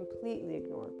get completely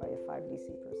ignored by a 5DC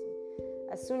person.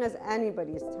 As soon as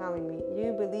anybody is telling me,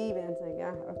 you believe in, it's like,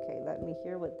 yeah, okay, let me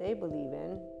hear what they believe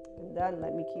in, and then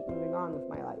let me keep moving on with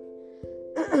my life.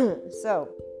 So,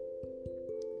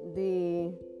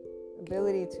 the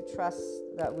ability to trust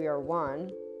that we are one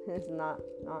is not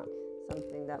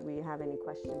something that we have any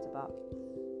questions about.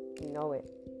 We know it.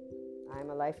 I'm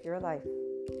a life, you're a life.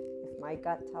 If my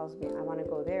gut tells me I want to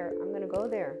go there, I'm going to go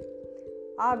there.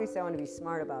 Obviously, I want to be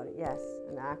smart about it, yes.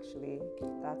 And actually,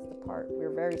 that's the part.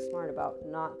 We're very smart about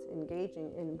not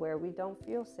engaging in where we don't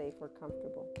feel safe or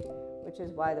comfortable, which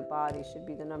is why the body should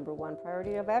be the number one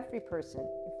priority of every person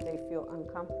if they feel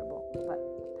uncomfortable. But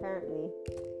apparently,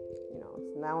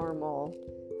 it's normal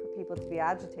for people to be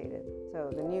agitated.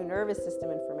 So the new nervous system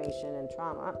information and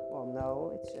trauma, well,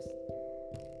 no, it's just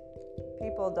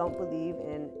people don't believe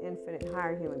in infinite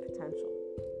higher human potential.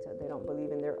 So they don't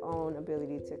believe in their own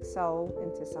ability to excel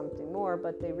into something more,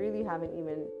 but they really haven't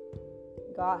even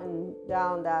gotten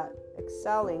down that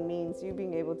excelling means you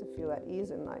being able to feel at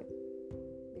ease in life,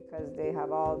 because they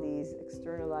have all these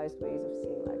externalized ways of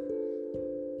seeing life.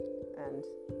 And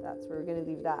that's where we're going to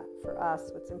leave that. For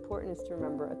us, what's important is to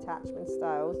remember attachment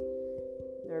styles,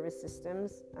 nervous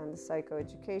systems, and the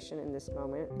psychoeducation in this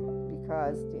moment,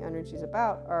 because the energies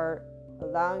about are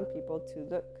allowing people to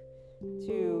look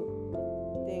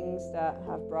to things that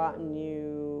have brought in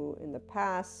you in the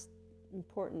past,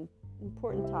 important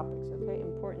topics, okay,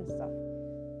 important stuff.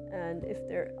 And if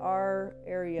there are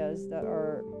areas that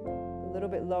are a little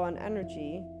bit low on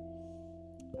energy,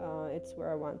 it's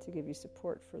where I want to give you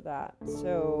support for that.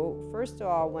 So first of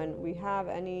all, when we have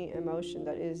any emotion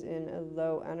that is in a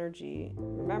low energy,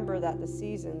 remember that the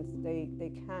seasons,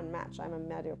 they can match. I'm a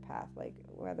meteopath, like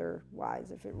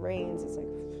weather-wise. If it rains, it's like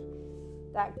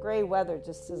that gray weather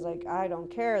just is like, I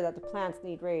don't care that the plants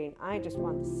need rain. I just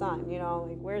want the sun,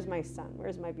 like where's my sun?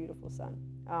 Where's my beautiful sun?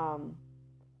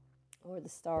 Or the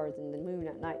stars and the moon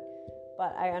at night.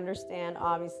 But I understand,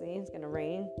 obviously, it's going to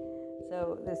rain.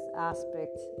 So this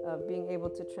aspect of being able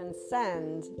to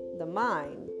transcend the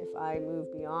mind, if I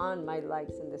move beyond my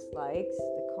likes and dislikes,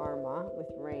 the karma with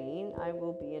rain, I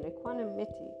will be in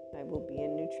equanimity. I will be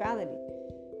in neutrality.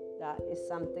 That is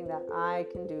something that I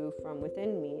can do from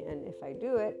within me. And if I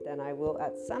do it, then I will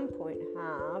at some point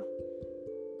have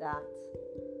that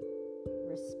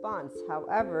response.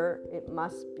 However, it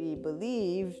must be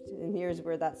believed, and here's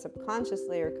where that subconscious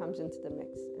layer comes into the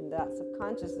mix. And that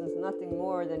subconscious is nothing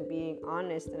more than being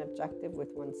honest and objective with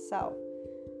oneself.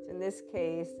 So in this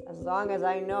case, as long as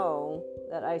I know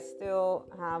that I still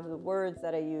have the words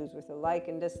that I use with a like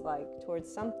and dislike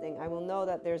towards something, I will know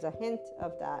that there's a hint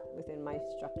of that within my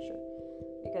structure,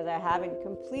 because I haven't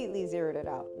completely zeroed it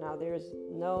out. Now, there's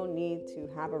no need to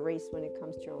have a race when it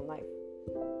comes to your own life.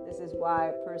 This is why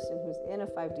a person who's in a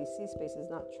 5DC space is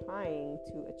not trying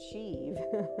to achieve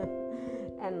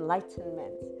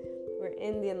enlightenment. We're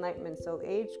in the Enlightenment Soul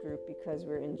Age group because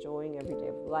we're enjoying every day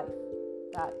of life.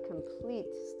 That complete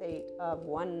state of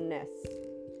oneness,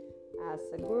 as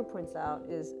Sadhguru points out,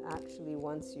 is actually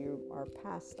once you are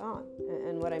passed on.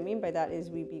 And what I mean by that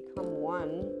is we become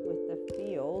one with the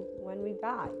field when we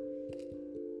die.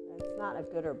 It's not a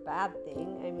good or bad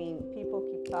thing. I mean, people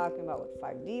keep talking about what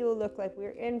 5D will look like. We're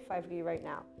in 5D right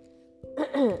now.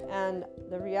 And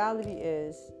the reality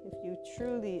is, if you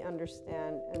truly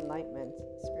understand enlightenment,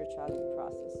 spirituality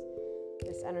process,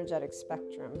 this energetic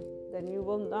spectrum, then you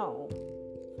will know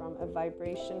from a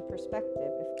vibration perspective,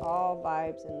 if all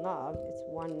vibes in love, it's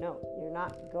one note. You're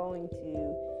not going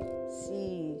to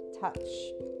see, touch.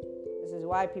 This is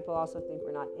why people also think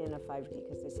we're not in a 5D,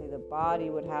 because they say the body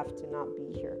would have to not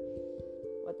be here.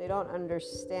 What they don't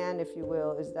understand, if you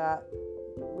will, is that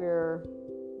we're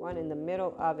one in the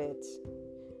middle of it.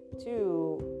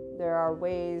 Two, there are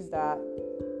ways that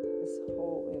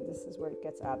this is where it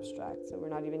gets abstract. So we're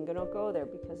not even going to go there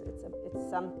because it's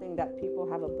something that people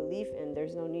have a belief in.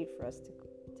 There's no need for us to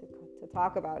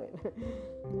talk about it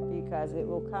because it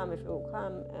will come if it will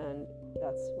come, and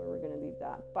that's where we're going to leave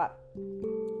that. But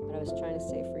what I was trying to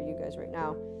say for you guys right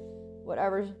now,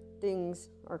 whatever things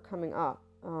are coming up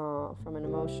from an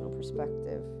emotional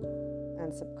perspective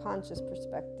and subconscious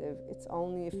perspective, it's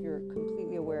only if you're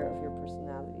completely aware of your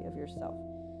personality, of yourself.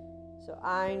 So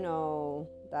I know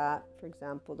that, for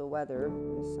example, the weather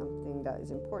is something that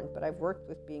is important, but I've worked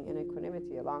with being in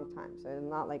equanimity a long time. So I'm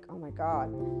not like, oh my God,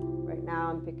 right now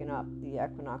I'm picking up the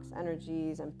equinox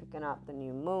energies, I'm picking up the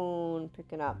new moon,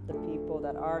 picking up the people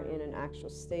that are in an actual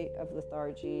state of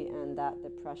lethargy and that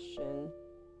depression.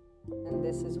 And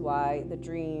this is why the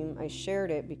dream, I shared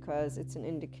it because it's an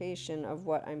indication of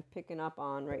what I'm picking up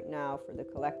on right now for the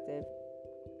collective.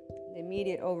 The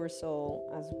immediate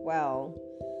oversoul as well.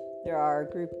 There are a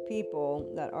group of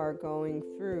people that are going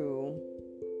through,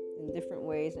 in different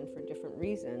ways and for different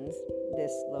reasons,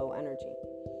 this low energy.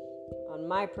 On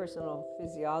my personal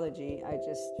physiology, I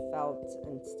just felt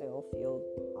and still feel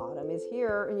autumn is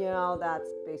here. That's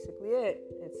basically it.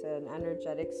 It's an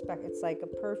energetic it's like a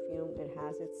perfume. It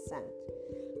has its scent.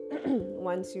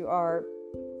 Once you are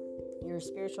your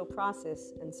spiritual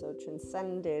process and so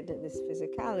transcended this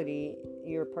physicality,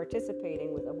 you're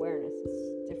participating with awareness.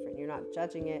 It's different. You're not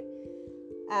judging it.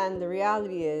 And the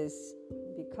reality is,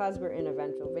 because we're in a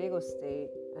ventral vagal state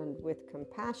and with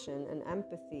compassion and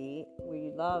empathy,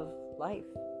 we love life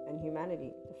and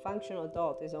humanity. The functional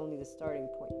adult is only the starting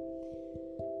point.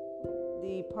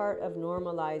 The part of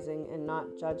normalizing and not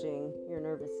judging your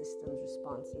nervous system's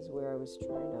response is where I was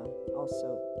trying to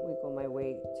also wiggle my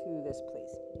way to this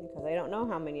place. Because I don't know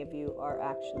how many of you are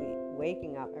actually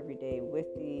waking up every day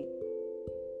with the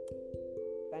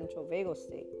ventral vagal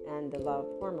state and the love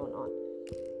hormone on.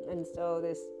 And so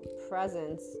this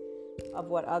presence of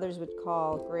what others would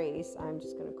call grace, I'm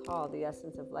just going to call the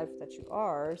essence of life that you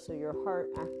are. So your heart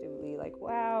actively like,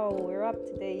 wow, we're up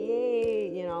today,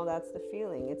 yay. That's the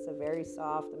feeling. It's a very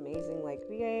soft, amazing, like,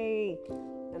 yay.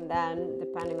 And then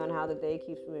depending on how the day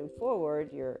keeps moving forward,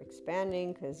 you're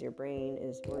expanding because your brain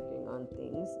is working on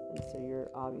things. And so you're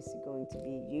obviously going to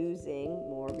be using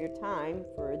more of your time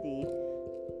for the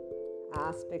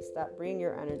aspects that bring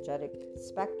your energetic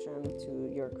spectrum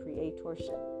to your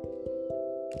creatorship.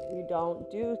 You don't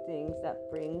do things that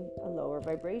bring a lower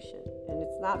vibration. And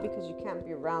it's not because you can't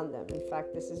be around them. In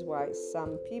fact, this is why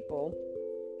some people,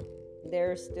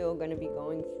 they're still going to be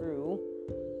going through,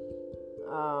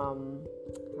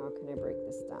 how can I break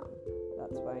this down?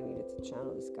 That's why I needed to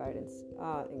channel this guidance,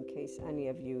 in case any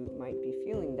of you might be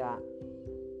feeling that.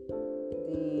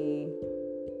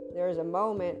 There's a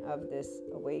moment of this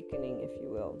awakening, if you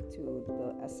will, to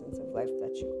the essence of life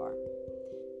that you are.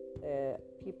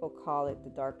 People call it the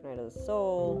dark night of the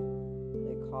soul.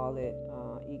 They call it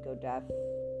ego death.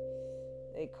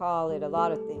 They call it a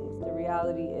lot of things. The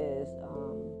reality is,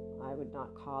 I would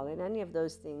not call it any of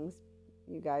those things.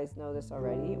 You guys know this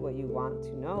already. What you want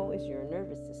to know is your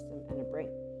nervous system and a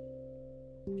brain.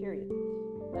 Period.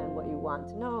 And what you want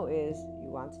to know is you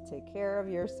want to take care of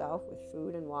yourself with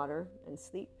food and water and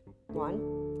sleep. One,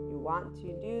 you want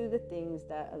to do the things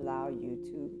that allow you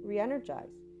to re-energize.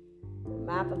 The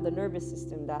map of the nervous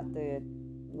system that the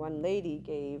one lady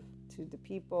gave to the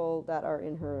people that are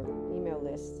in her email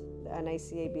list, the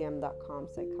nicabm.com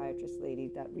psychiatrist lady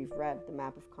that we've read, the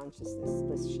map of consciousness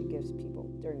list she gives people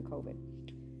during COVID.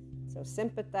 So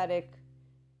sympathetic,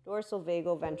 dorsal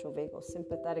vagal, ventral vagal.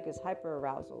 Sympathetic is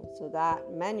hyperarousal. So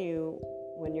that menu,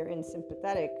 when you're in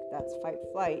sympathetic, that's fight,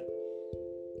 flight,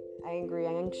 angry,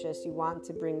 anxious, you want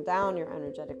to bring down your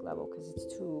energetic level because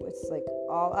it's like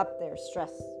all up there,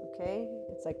 stress, okay?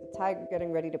 It's like the tiger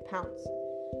getting ready to pounce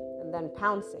and then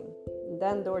pouncing. And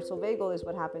then dorsal vagal is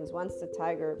what happens once the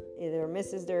tiger either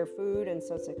misses their food, and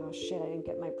so it's like, oh shit, I didn't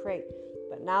get my prey.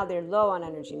 But now they're low on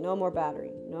energy, no more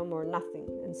battery, no more nothing.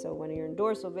 And so when you're in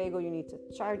dorsal vagal, you need to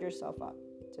charge yourself up.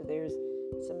 So there's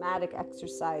somatic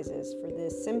exercises for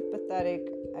this sympathetic.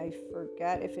 I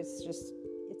forget if it's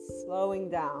slowing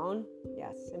down.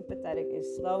 Yes, sympathetic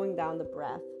is slowing down the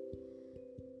breath.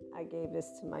 I gave this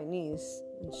to my niece,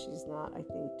 and she's not, I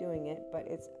think, doing it, but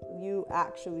it's you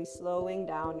actually slowing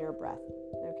down your breath,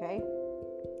 okay?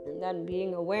 And then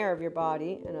being aware of your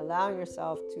body and allowing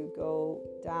yourself to go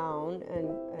down.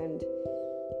 And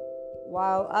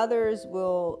while others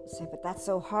will say, but that's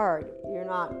so hard, you're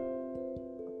not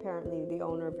apparently the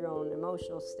owner of your own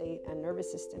emotional state and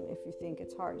nervous system if you think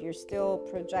it's hard. You're still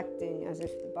projecting as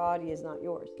if the body is not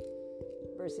yours,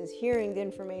 versus hearing the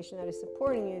information that is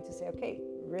supporting you to say, okay,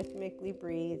 rhythmically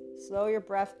breathe, slow your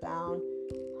breath down,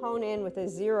 hone in with a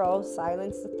 0,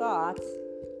 silence the thoughts.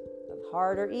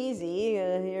 Hard or easy,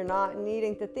 you're not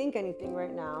needing to think anything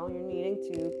right now. You're needing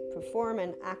to perform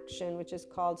an action which is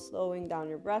called slowing down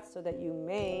your breath so that you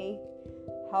may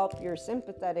help your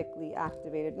sympathetically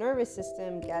activated nervous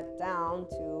system get down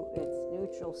to its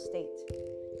neutral state.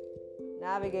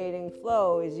 Navigating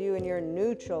flow is you in your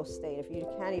neutral state. If you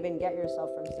can't even get yourself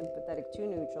from sympathetic to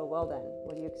neutral, well then,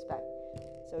 what do you expect?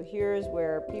 So here's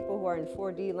where people who are in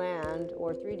 4D land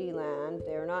or 3D land,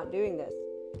 they're not doing this.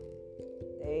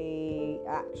 They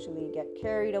actually get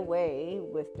carried away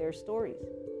with their stories.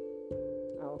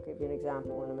 I'll give you an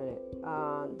example in a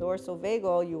minute. Dorsal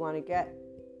vagal, you want to get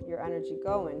your energy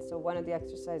going. So one of the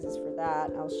exercises for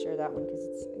that, I'll share that one because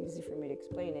it's easy for me to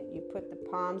explain it. You put the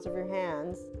palms of your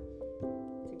hands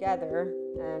together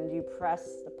and you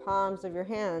press the palms of your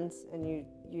hands, and you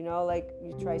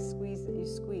try squeeze,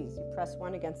 you press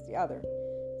one against the other.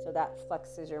 So that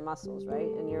flexes your muscles, right?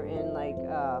 And you're in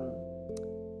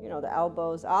the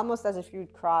elbows, almost as if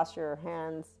you'd cross your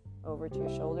hands over to your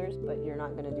shoulders, but you're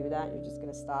not going to do that. You're just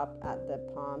going to stop at the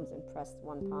palms and press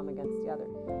one palm against the other.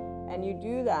 And you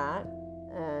do that,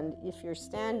 and if you're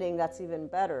standing, that's even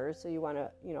better. So you want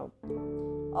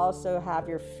to, also have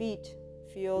your feet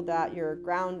feel that you're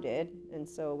grounded. And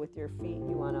so with your feet,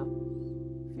 you want to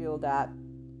feel that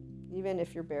even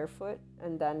if you're barefoot,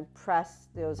 and then press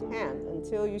those hands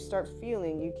until you start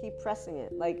feeling, you keep pressing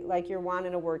it like you're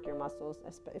wanting to work your muscles.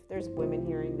 If there's women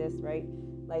hearing this, right?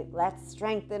 Like, let's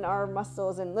strengthen our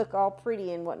muscles and look all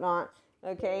pretty and whatnot.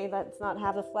 Okay, let's not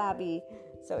have a flabby.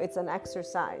 So it's an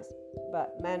exercise,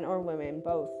 but men or women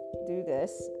both do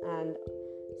this and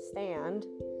stand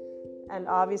and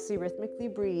obviously rhythmically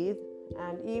breathe.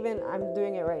 And even I'm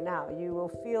doing it right now, you will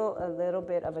feel a little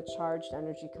bit of a charged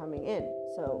energy coming in.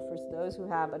 So for those who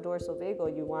have a dorsal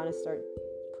vagal, you want to start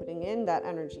putting in that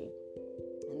energy.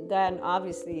 And then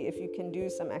obviously if you can do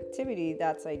some activity,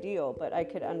 that's ideal. But I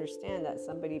could understand that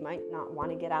somebody might not want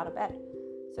to get out of bed.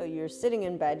 So you're sitting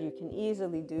in bed, you can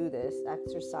easily do this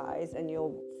exercise, and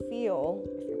you'll feel,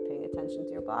 if you're paying attention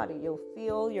to your body, you'll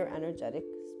feel your energetic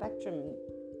spectrum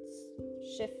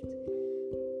shift.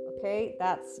 Okay,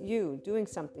 that's you doing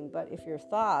something. But if your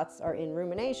thoughts are in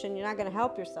rumination, you're not going to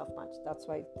help yourself much. That's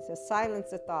why to silence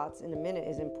the thoughts in a minute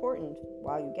is important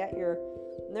while you get your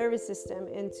nervous system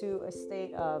into a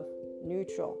state of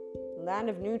neutral. The land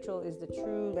of neutral is the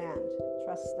true land,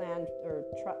 trust land, or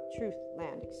truth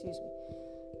land,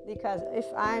 Because if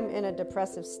I'm in a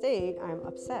depressive state, I'm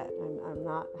upset. I'm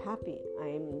not happy.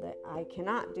 I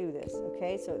cannot do this.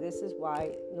 Okay, so this is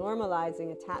why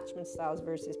normalizing attachment styles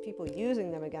versus people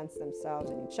using them against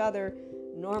themselves and each other,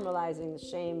 normalizing the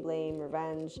shame, blame,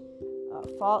 revenge,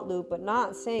 fault loop, but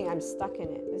not saying I'm stuck in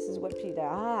it. This is what people,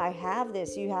 I have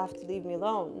this, you have to leave me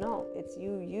alone. No, it's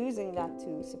you using that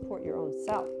to support your own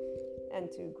self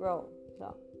and to grow.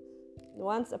 So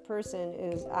once a person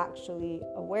is actually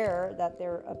aware that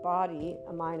they're a body,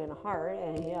 a mind, and a heart,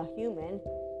 and a human,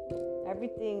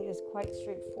 everything is quite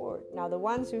straightforward. Now, the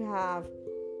ones who have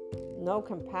no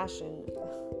compassion,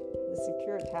 the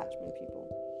secure attachment people,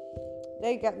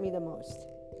 they get me the most.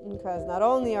 Because not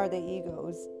only are they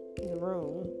egos in the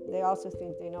room, they also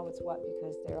think they know what's what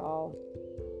because they're all,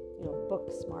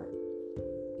 book smart.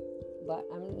 But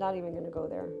I'm not even going to go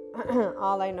there.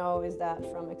 All I know is that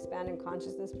from expanding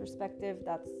consciousness perspective,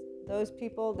 that's those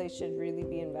people, they should really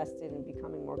be invested in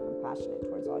becoming more compassionate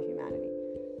towards all humanity.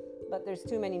 But there's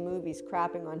too many movies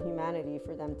crapping on humanity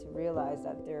for them to realize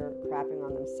that they're crapping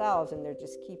on themselves, and they're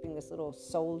just keeping this little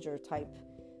soldier type,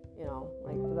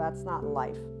 that's not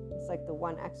life. It's like the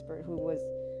one expert who was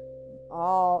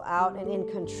all out and in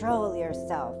control of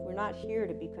yourself. We're not here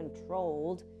to be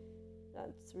controlled.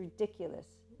 That's ridiculous.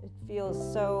 It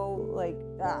feels so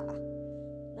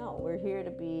no, we're here to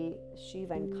be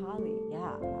Shiva and Kali.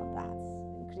 Yeah, now that's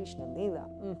in Krishna Lila.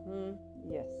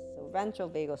 Yes, so ventral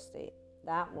vagal state.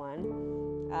 That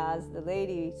one, as the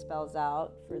lady spells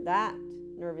out, for that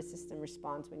nervous system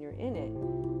response when you're in it,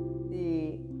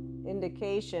 the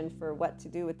indication for what to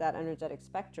do with that energetic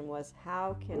spectrum was,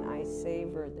 how can I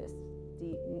savor this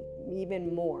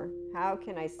even more? How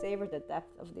can I savor the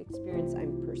depth of the experience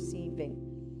I'm perceiving?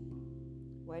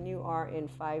 When you are in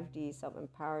 5D,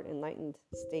 self-empowered, enlightened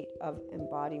state of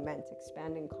embodiment,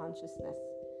 expanding consciousness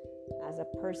as a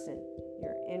person,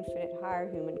 your infinite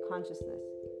higher human consciousness,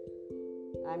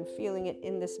 I'm feeling it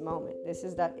in this moment. This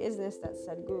is that isness that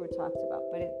Sadhguru talks about.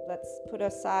 But let's put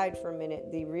aside for a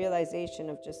minute the realization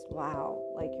of just, wow,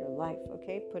 like your life,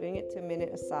 okay? Putting it to a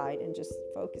minute aside and just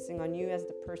focusing on you as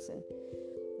the person,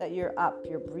 that you're up,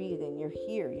 you're breathing, you're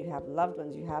here, you have loved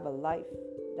ones, you have a life.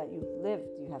 that you've lived.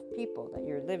 You have people that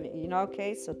you're living,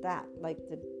 okay? So that, like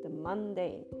the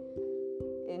mundane,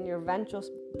 in your ventral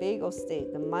vagal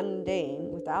state, the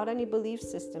mundane, without any belief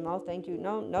system, oh, thank you,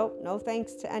 no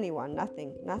thanks to anyone,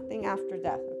 nothing after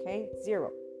death, okay?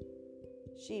 Zero.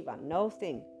 Shiva, no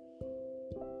thing.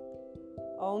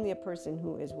 Only a person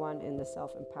who is one in the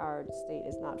self-empowered state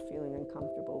is not feeling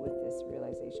uncomfortable with this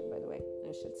realization, by the way.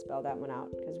 I should spell that one out,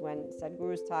 because when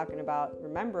Sadhguru is talking about,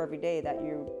 remember every day that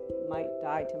you might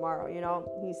die tomorrow,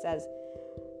 he says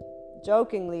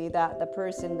jokingly that the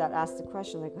person that asked the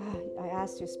question, like, I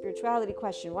asked you a spirituality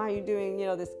question, why are you doing,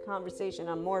 this conversation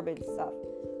on morbid stuff?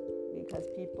 Because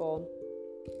people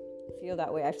feel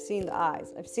that way. I've seen the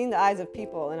eyes of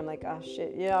people, and I'm like, oh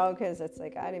shit, because it's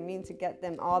like, I didn't mean to get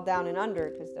them all down and under,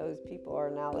 because those people are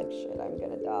now like, shit, I'm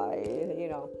gonna die.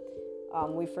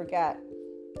 We forget,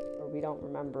 or we don't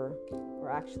remember, or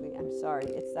actually, I'm sorry,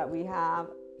 it's that we have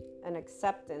an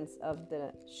acceptance of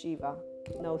the Shiva,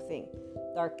 no thing,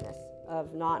 darkness,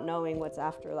 of not knowing what's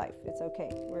after life. It's okay.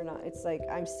 We're not, it's like,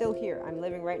 I'm still here. I'm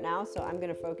living right now, so I'm going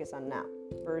to focus on now,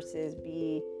 versus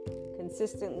be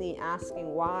consistently asking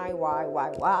why,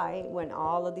 when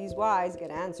all of these whys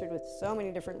get answered with so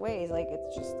many different ways. Like,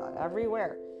 it's just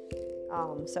everywhere.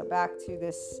 So back to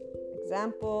this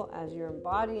example, as you're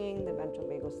embodying the ventral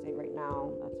vagal state right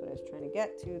now, that's what I was trying to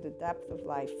get to, the depth of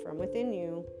life from within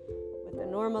you, with the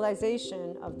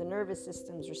normalization of the nervous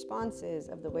system's responses,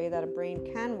 of the way that a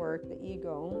brain can work, the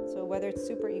ego. So whether it's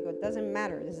super ego, it doesn't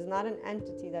matter. This is not an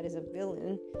entity that is a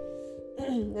villain.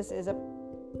 This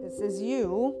is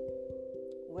you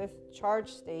with charged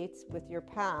states, with your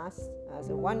past, as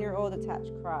a 1-year-old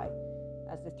attached cry,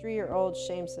 as the 3-year-old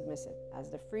shame submissive,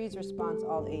 as the freeze response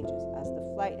all ages, as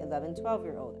the flight 11,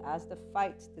 12-year-old, as the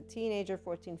fight the teenager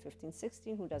 14, 15,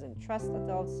 16 who doesn't trust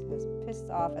adults, who is pissed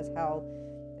off as hell,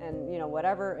 and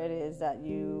whatever it is that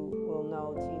you will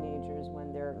know teenagers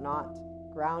when they're not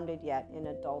grounded yet in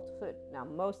adulthood. Now,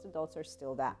 most adults are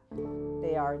still that.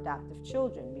 They are adaptive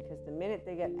children, because the minute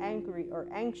they get angry or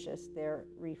anxious, they're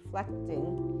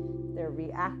reflecting, they're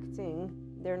reacting,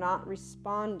 they're not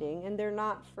responding, and they're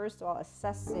not, first of all,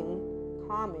 assessing,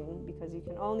 calming, because you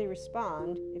can only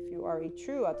respond if you are a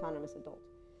true autonomous adult.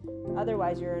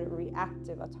 Otherwise, you're a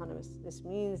reactive autonomous. This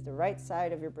means the right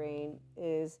side of your brain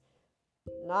is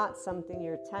not something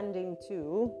you're tending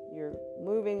to. You're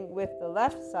moving with the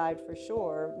left side for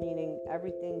sure, meaning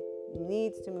everything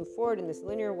needs to move forward in this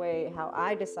linear way, how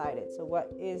I decided. So what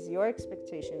is your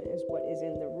expectation is what is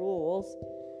in the rules,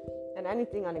 and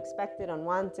anything unexpected,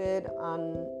 unwanted,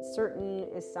 uncertain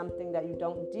is something that you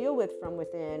don't deal with from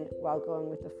within while going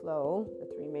with the flow,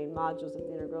 the 3 main modules of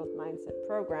the Inner Growth Mindset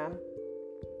program.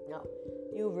 No,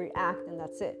 you react, and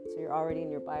that's it. So you're already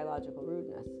in your biological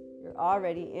rudeness. You're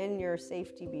already in your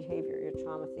safety behavior, your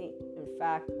trauma theme. In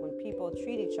fact, when people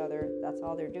treat each other, that's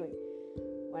all they're doing.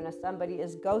 When somebody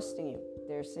is ghosting you,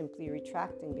 they're simply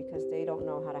retracting because they don't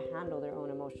know how to handle their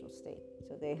own emotional state.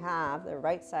 So they have the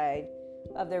right side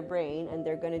of their brain, and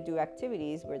they're going to do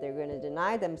activities where they're going to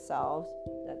deny themselves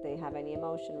that they have any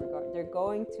emotion they're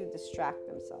going to distract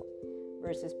themselves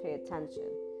versus pay attention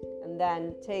and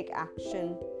then take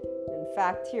action. In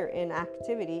fact, here,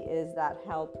 inactivity is that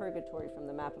hell purgatory from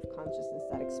the map of consciousness,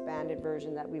 that expanded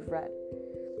version that we've read.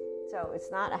 So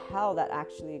it's not a hell that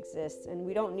actually exists, and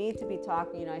we don't need to be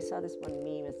talking. I saw this one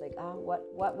meme. It's like,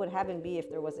 what would heaven be if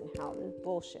there wasn't hell? It's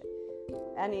bullshit.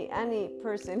 Any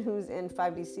person who's in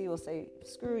 5DC will say,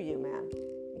 screw you, man,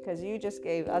 because you just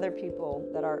gave other people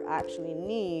that are actually in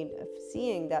need of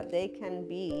seeing that they can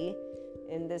be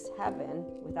in this heaven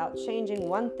without changing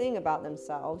one thing about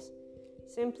themselves,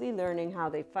 simply learning how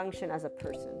they function as a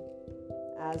person.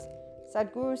 As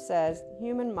Sadhguru says,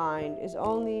 human mind is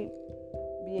only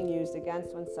being used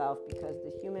against oneself because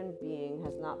the human being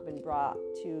has not been brought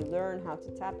to learn how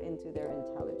to tap into their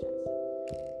intelligence.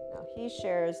 Now, he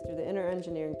shares through the Inner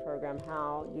Engineering program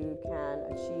how you can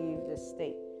achieve this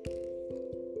state.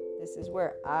 This is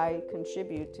where I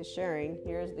contribute to sharing.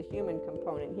 Here's the human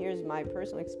component. Here's my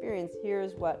personal experience.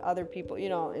 Here's what other people,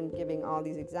 and giving all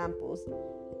these examples.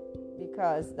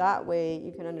 Because that way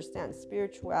you can understand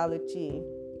spirituality,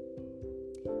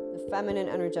 the feminine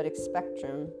energetic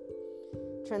spectrum,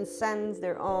 transcends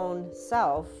their own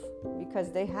self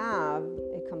because they have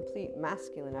a complete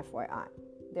masculine, FYI.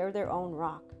 They're their own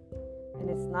rock. And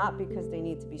it's not because they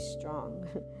need to be strong.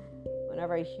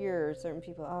 Whenever I hear certain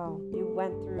people, you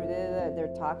went through this,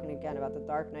 they're talking again about the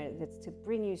dark night. It's to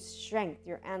bring you strength.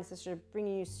 Your ancestors are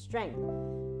bringing you strength.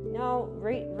 No,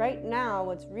 right now,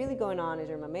 what's really going on is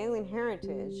your mammalian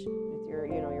heritage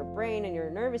with your brain and your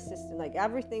nervous system. Like,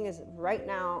 everything is right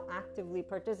now actively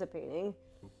participating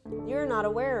you're not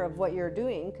aware of what you're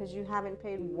doing because you haven't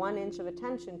paid 1 inch of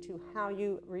attention to how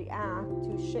you react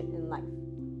to shit in life.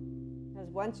 Because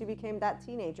once you became that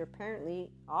teenager, apparently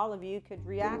all of you could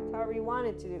react however you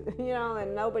wanted to,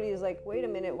 and nobody's like, wait a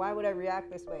minute, why would I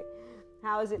react this way?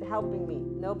 How is it helping me?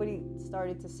 Nobody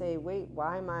started to say, wait,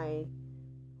 why am I,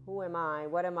 who am I,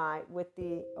 what am I, with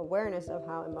the awareness of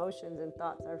how emotions and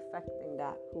thoughts are affecting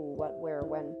that, who, what, where,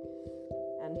 when.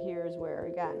 And here's where,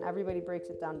 again, everybody breaks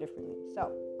it down differently.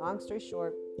 So, long story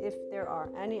short, if there are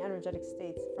any energetic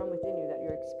states from within you that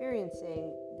you're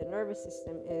experiencing, the nervous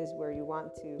system is where you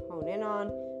want to hone in on,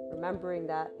 remembering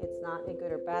that it's not a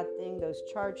good or bad thing. Those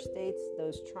charged states,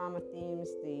 those trauma themes,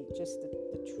 the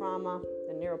trauma,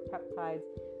 the neuropeptides,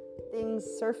 things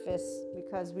surface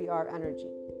because we are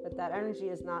energy. But that energy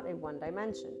is not a one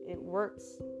dimension. It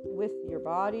works with your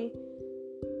body,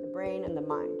 the brain, and the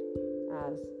mind.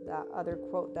 As that other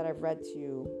quote that I've read to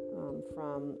you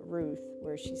from Ruth,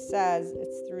 where she says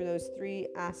it's through those 3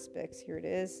 aspects. Here it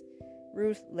is.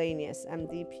 Ruth Lanius,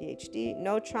 MD, PhD.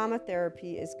 No trauma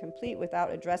therapy is complete without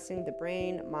addressing the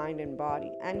brain, mind, and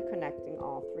body and connecting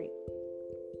all 3.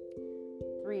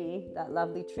 3, that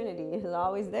lovely trinity, is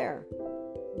always there.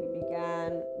 We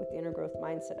began with the Inner Growth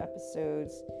Mindset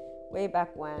episodes way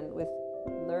back when with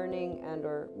learning and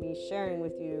or me sharing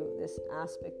with you this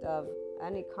aspect of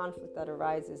any conflict that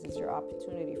arises is your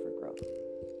opportunity for growth.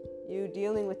 You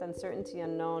dealing with uncertainty,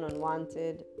 unknown,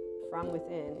 unwanted from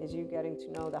within is you getting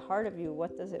to know the heart of you.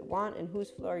 What does it want and whose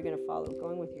flow are you going to follow?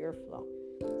 Going with your flow.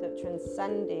 So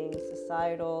transcending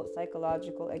societal,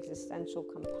 psychological, existential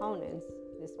components.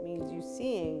 This means you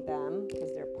seeing them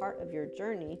because they're part of your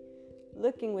journey,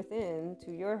 looking within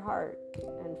to your heart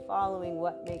and following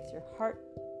what makes your heart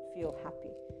feel happy.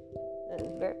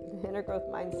 The Inner Growth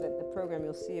Mindset, the program,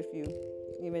 you'll see if you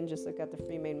even just look at the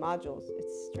free main modules,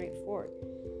 it's straightforward.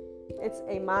 It's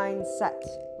a mindset.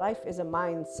 Life is a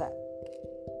mindset.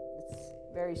 It's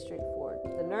very straightforward.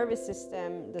 The nervous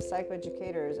system, the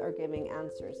psychoeducators are giving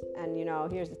answers. And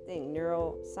here's the thing,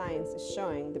 neuroscience is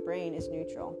showing the brain is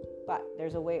neutral, but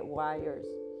there's a way it wires.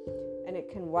 And it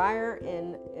can wire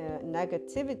in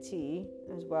negativity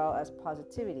as well as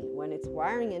positivity. When it's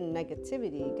wiring in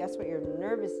negativity, guess what your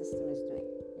nervous system is doing?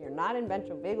 You're not in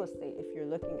ventral vagal state if you're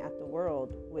looking at the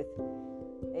world with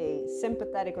a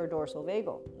sympathetic or dorsal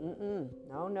vagal.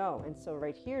 No. And so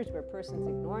right here is where a person's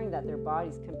ignoring that their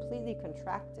body's completely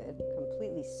contracted,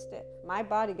 completely stiff. My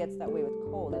body gets that way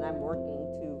with cold, and I'm working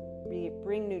to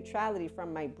bring neutrality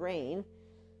from my brain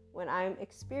when I'm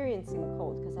experiencing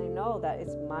cold, because I know that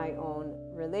it's my own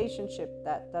relationship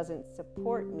that doesn't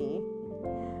support me.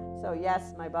 So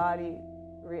yes, my body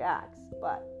reacts,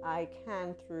 but I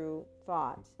can, through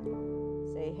thought,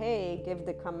 say, hey, give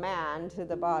the command to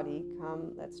the body,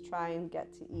 come, let's try and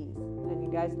get to ease. And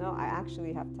you guys know, I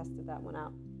actually have tested that one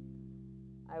out.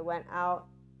 I went out,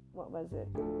 what was it,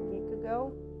 a week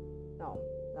ago? No,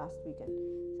 last weekend.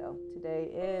 So today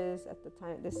is, at the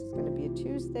time, this is going to be a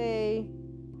Tuesday.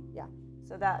 Yeah,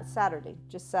 so that Saturday,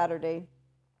 just Saturday,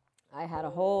 I had a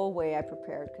whole way I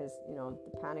prepared because,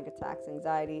 the panic attacks,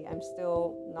 anxiety, I'm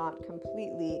still not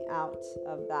completely out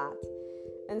of that.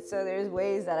 And so there's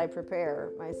ways that I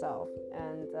prepare myself.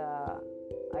 And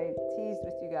I teased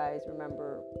with you guys,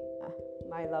 remember,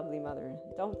 my lovely mother,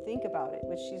 don't think about it,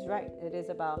 which she's right. It is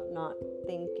about not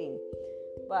thinking.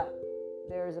 But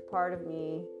there's a part of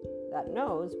me that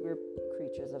knows we're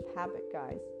creatures of habit,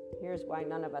 guys. Here's why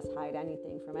none of us hide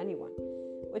anything from anyone,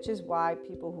 which is why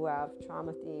people who have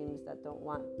trauma themes that don't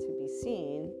want to be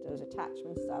seen, those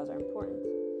attachment styles are important,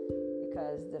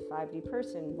 because the 5D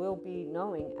person will be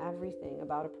knowing everything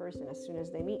about a person as soon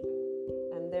as they meet.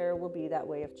 And there will be that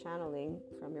way of channeling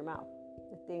from your mouth,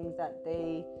 the things that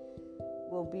they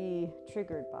will be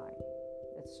triggered by.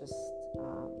 It's just,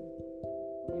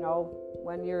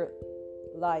 when your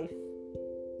life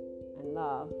and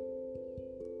love,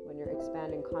 when you're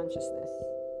expanding consciousness,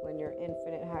 when you're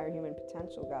infinite higher human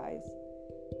potential, guys,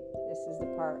 this is the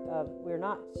part of, we're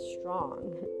not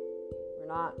strong, we're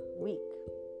not weak,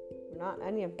 we're not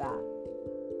any of that.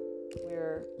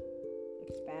 We're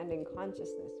expanding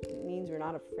consciousness. It means we're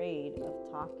not afraid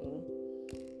of talking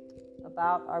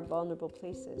about our vulnerable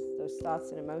places, those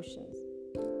thoughts and emotions.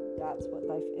 That's what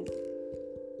life is.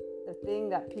 The thing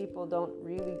that people don't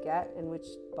really get, and which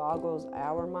boggles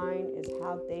our mind, is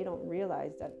how they don't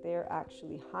realize that they're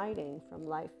actually hiding from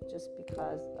life just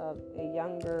because of a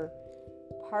younger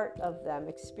part of them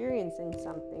experiencing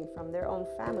something from their own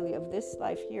family of this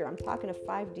life here. I'm talking to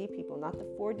 5D people, not the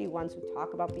 4D ones who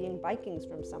talk about being Vikings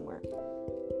from somewhere.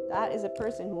 That is a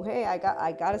person who, hey,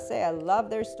 I gotta say, I love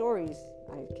their stories.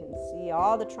 I can see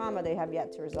all the trauma they have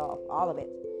yet to resolve, all of it.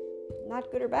 not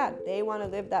good or bad. They want to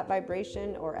live that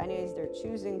vibration, or anyways, they're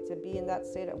choosing to be in that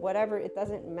state of whatever. It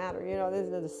doesn't matter.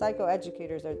 The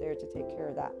psychoeducators are there to take care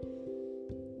of that.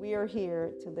 We are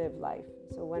here to live life.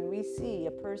 So when we see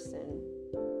a person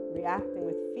reacting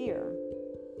with fear,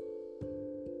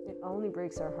 it only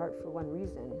breaks our heart for one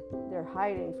reason. They're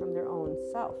hiding from their own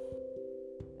self.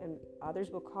 And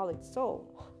others will call it soul.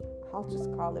 I'll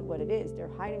just call it what it is.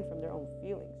 They're hiding from their own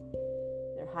feelings.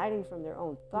 They're hiding from their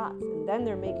own thoughts. And then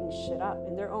they're making shit up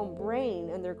in their own brain,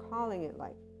 and they're calling it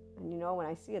life. And when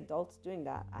I see adults doing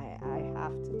that, I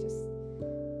have to just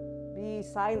be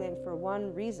silent for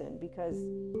one reason, because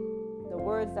the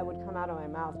words that would come out of my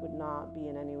mouth would not be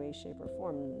in any way, shape, or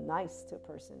form nice to a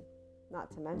person. Not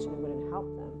to mention it wouldn't help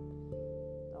them.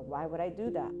 So why would I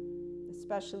do that?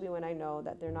 Especially when I know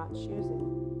that they're not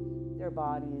choosing their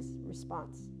body's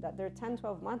response, that their 10,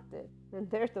 12 month did. And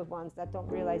they're the ones that don't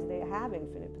realize they have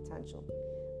infinite potential.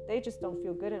 They just don't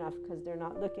feel good enough because they're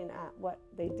not looking at what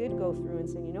they did go through and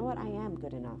saying, you know what, I am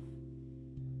good enough.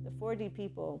 The 4D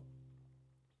people,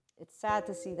 it's sad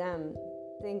to see them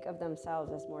think of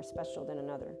themselves as more special than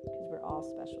another, because we're all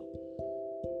special.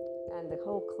 And the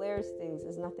whole clairs things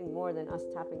is nothing more than us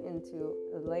tapping into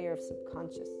a layer of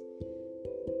subconscious.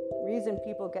 The reason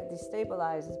people get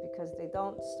destabilized is because they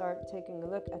don't start taking a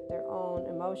look at their own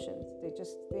emotions. They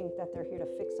just think that they're here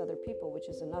to fix other people, which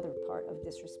is another part of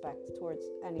disrespect towards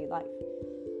any life.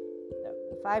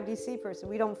 The 5DC person,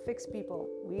 we don't fix people.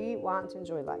 We want to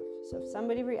enjoy life. So if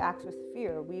somebody reacts with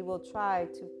fear, we will try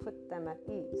to put them at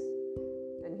ease.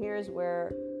 And here's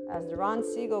where, as the Ron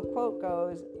Siegel quote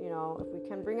goes, if we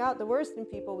can bring out the worst in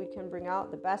people, we can bring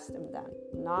out the best in them.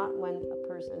 Not when a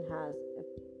person has a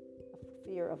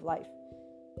fear of life.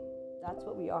 That's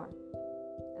what we are.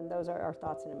 And those are our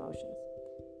thoughts and emotions.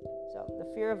 So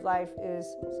the fear of life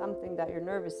is something that your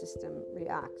nervous system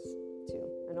reacts to.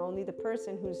 And only the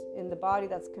person who's in the body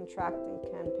that's contracting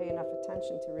can pay enough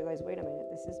attention to realize, wait a minute,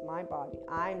 this is my body.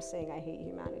 I'm saying I hate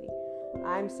humanity.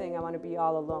 I'm saying I want to be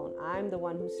all alone. I'm the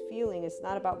one who's feeling. It's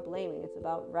not about blaming. It's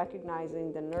about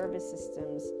recognizing the nervous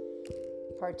system's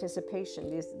participation.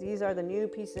 These are the new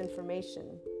piece of information.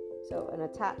 So an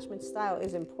attachment style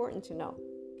is important to know.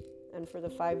 And for the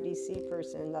 5DC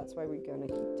person, that's why we're going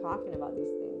to keep talking about these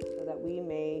things, so that we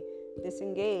may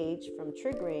disengage from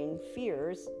triggering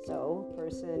fears. So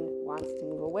person wants to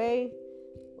move away.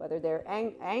 Whether they're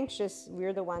anxious,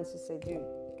 we're the ones who say, dude,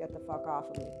 get the fuck off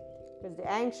of me. Because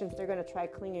the anxious, they're going to try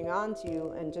clinging on to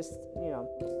you and just,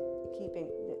 keeping.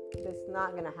 That's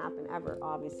not going to happen ever,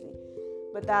 obviously.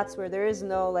 But that's where there is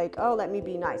no let me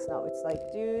be nice. No, it's like,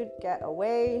 dude, get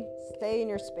away, stay in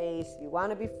your space. You want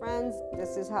to be friends?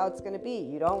 This is how it's going to be.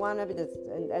 You don't want to be this.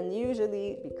 And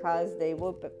usually, because they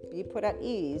will be put at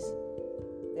ease,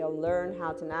 they'll learn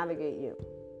how to navigate you.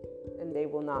 And they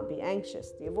will not be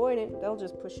anxious. The avoidant, they'll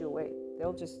just push you away.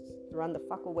 They'll just run the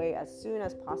fuck away as soon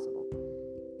as possible.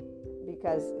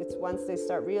 Because it's once they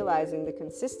start realizing the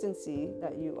consistency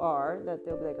that you are, that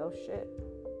they'll be like, oh shit,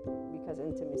 because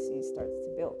intimacy starts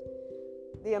to build.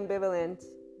 The ambivalent,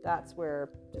 that's where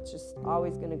it's just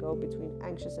always going to go between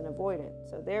anxious and avoidant.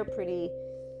 So they're pretty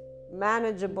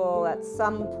manageable at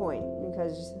some point,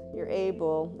 because you're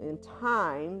able in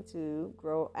time to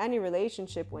grow any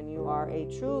relationship when you are a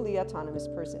truly autonomous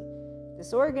person.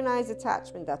 Disorganized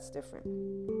attachment, that's different.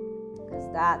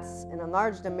 Because that's an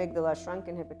enlarged amygdala,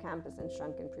 shrunken hippocampus, and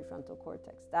shrunken prefrontal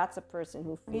cortex. That's a person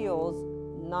who feels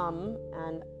numb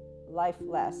and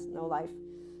lifeless, no life,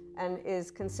 and is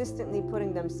consistently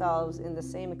putting themselves in the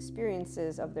same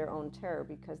experiences of their own terror,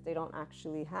 because they don't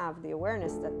actually have the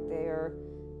awareness that they're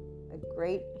a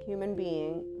great human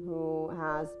being who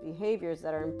has behaviors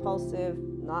that are impulsive,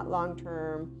 not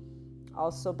long-term,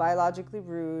 also biologically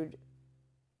rude,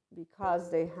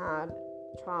 because they had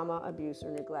trauma, abuse,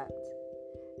 or neglect.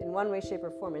 In one way, shape,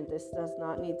 or form, and this does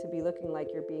not need to be looking like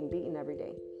you're being beaten every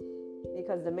day.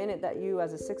 Because the minute that you,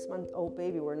 as a 6-month-old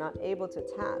baby, were not able to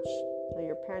attach, so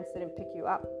your parents didn't pick you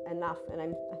up enough, and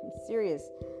I'm serious,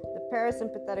 the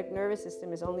parasympathetic nervous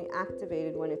system is only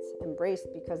activated when it's embraced,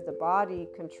 because the body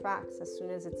contracts as soon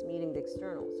as it's meeting the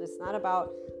external. So it's not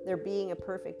about there being a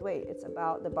perfect way. It's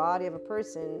about the body of a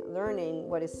person learning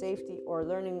what is safety or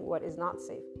learning what is not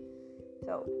safe.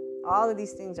 So all of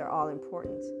these things are all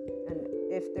important. And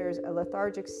if there's a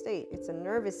lethargic state, it's a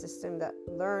nervous system that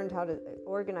learned how to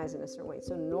organize in a certain way.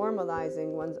 So normalizing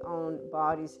one's own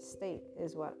body's state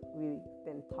is what we've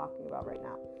been talking about right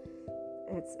now.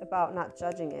 It's about not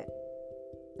judging it.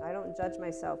 I don't judge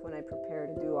myself when I prepare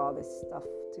to do all this stuff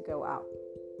to go out.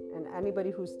 And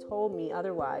anybody who's told me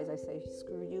otherwise, I say,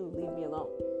 screw you, leave me alone.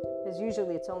 Because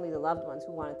usually it's only the loved ones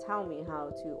who want to tell me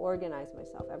how to organize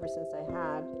myself. Ever since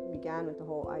I began with the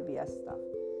whole IBS stuff.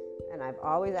 And I've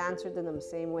always answered them the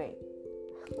same way.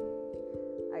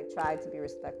 I tried to be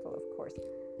respectful, of course.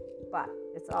 But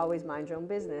it's always mind your own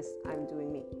business. I'm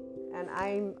doing me. And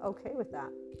I'm okay with that.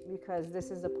 Because this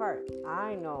is the part.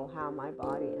 I know how my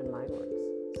body and mind works.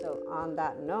 So on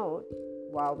that note,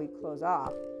 while we close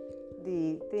off,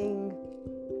 the thing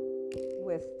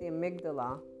with the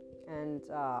amygdala and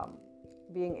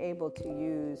being able to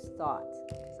use thought,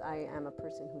 because I am a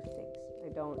person who thinks. I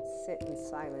don't sit in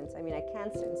silence. I mean, I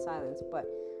can sit in silence, but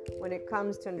when it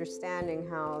comes to understanding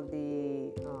how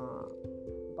the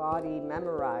body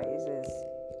memorizes,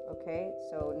 okay,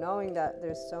 so knowing that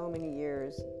there's so many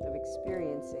years of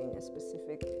experiencing a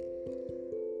specific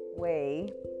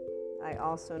way, I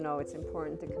also know it's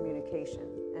important to communication.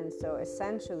 And so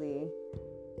essentially,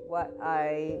 what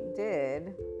I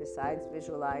did, besides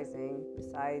visualizing,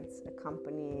 besides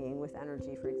accompanying with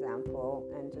energy, for example,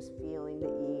 and just feeling the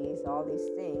ease, all these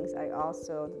things, I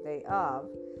also, the day of,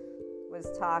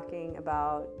 was talking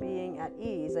about being at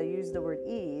ease. I used the word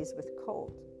ease with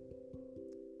cold.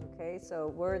 Okay, so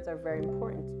words are very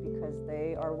important because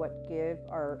they are what give,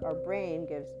 our brain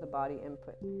gives the body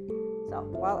input. So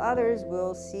while others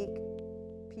will seek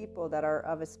people that are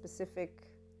of a specific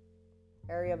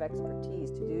area of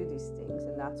expertise to do these things,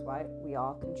 and that's why we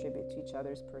all contribute to each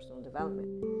other's personal development.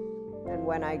 And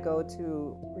when I go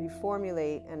to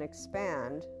reformulate and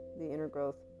expand the Inner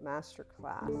Growth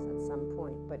Masterclass at some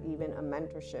point, but even a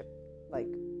mentorship like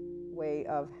way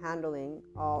of handling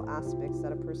all aspects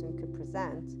that a person could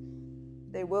present,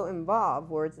 they will involve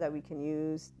words that we can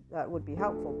use that would be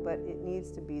helpful, but it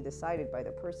needs to be decided by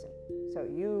the person. So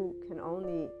you can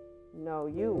only know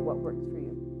what works for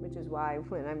you, which is why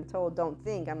when I'm told don't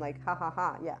think, I'm like, ha ha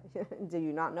ha, yeah. Do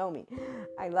you not know me?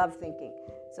 I love thinking.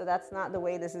 So that's not the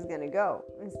way this is going to go.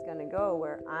 It's going to go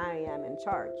where I am in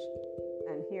charge.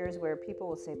 And here's where people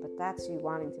will say, but that's you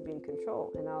wanting to be in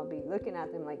control. And I'll be looking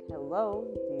at them like, hello,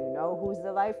 do you know who's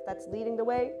the life that's leading the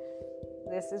way?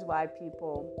 This is why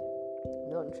people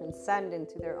don't transcend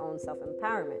into their own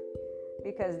self-empowerment,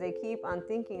 because they keep on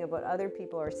thinking of what other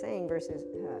people are saying versus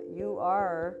you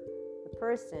are the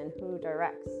person who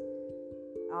directs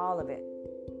all of it.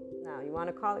 Now, you want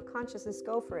to call it consciousness,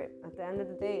 go for it. At the end of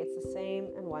the day, it's the same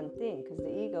and one thing, because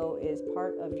the ego is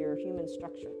part of your human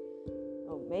structure.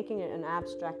 So making it an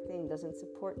abstract thing doesn't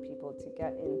support people to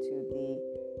get into the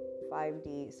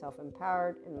 5D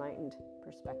self-empowered, enlightened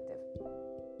perspective.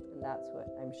 And that's what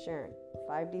I'm sharing.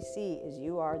 5DC is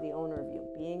you are the owner of you.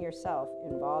 Being yourself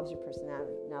involves your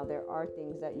personality. Now, there are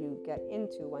things that you get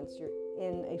into once you're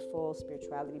in a full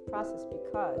spirituality process,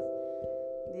 because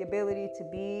the ability to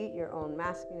be your own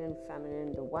masculine and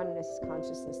feminine, the oneness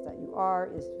consciousness that you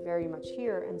are, is very much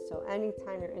here. And so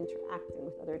anytime you're interacting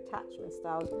with other attachment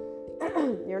styles,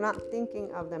 you're not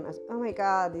thinking of them as, oh my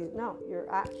God, no,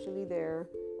 you're actually there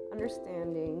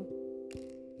understanding.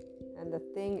 And the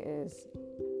thing is,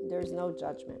 there's no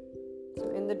judgment.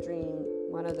 So in the dream,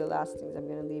 one of the last things I'm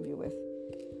going to leave you with,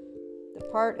 the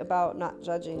part about not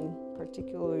judging,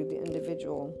 particularly the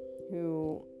individual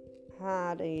who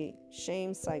had a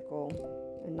shame cycle,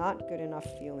 a not good enough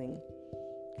feeling,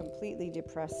 completely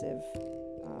depressive,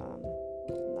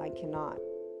 I cannot,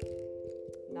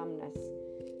 numbness,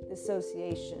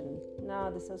 dissociation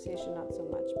not so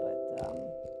much,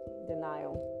 but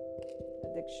denial,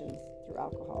 addictions through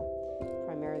alcohol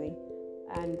primarily,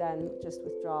 and then just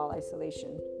withdrawal,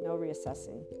 isolation, no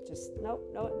reassessing, just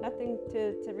nothing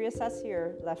to reassess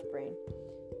here, left brain,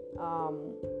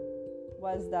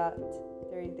 was that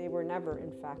they were never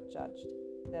in fact judged.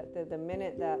 That the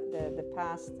minute that the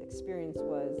past experience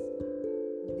was,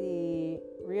 the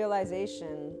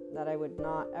realization that I would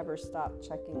not ever stop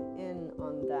checking in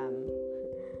on them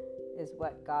is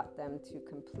what got them to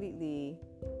completely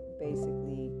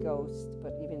basically ghost,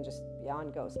 but even just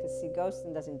beyond ghost, because see,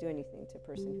 ghosting doesn't do anything to a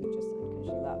person who just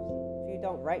unconsciously loves. If you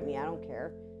don't write me, I don't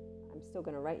care. I'm still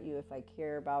going to write you if I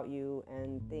care about you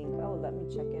and think, oh, let me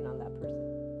check in on that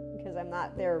person, because I'm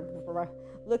not there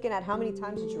looking at how many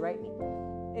times did you write me.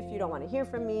 If you don't want to hear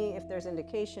from me, if there's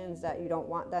indications that you don't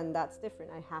want, then that's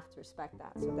different. I have to respect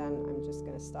that. So then I'm just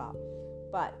going to stop.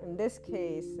 But in this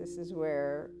case, this is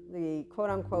where the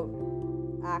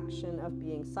quote-unquote action of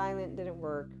being silent didn't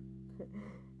work,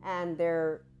 and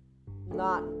their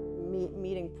not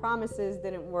meeting promises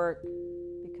didn't work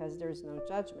because there's no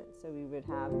judgment. So we would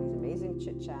have these amazing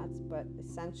chit-chats, but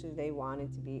essentially they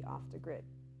wanted to be off the grid.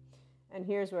 And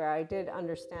here's where I did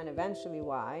understand eventually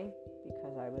why,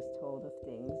 because I was told of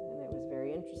things, and it was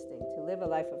very interesting to to live a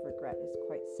life of regret is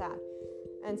quite sad.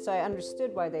 And so I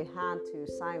understood why they had to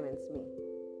silence me,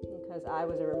 because I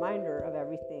was a reminder of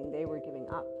everything they were giving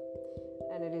up.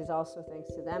 And it is also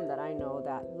thanks to them that I know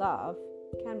that love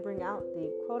can bring out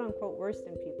the quote-unquote worst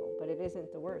in people, but it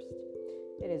isn't the worst.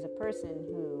 It is a person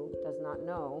who does not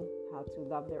know how to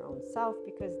love their own self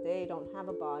because they don't have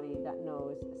a body that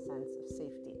knows a sense of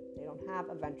safety. They don't have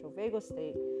a ventral vagal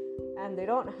state, and they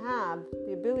don't have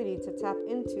the ability to tap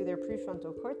into their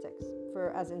prefrontal cortex.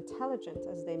 For as intelligent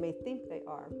as they may think they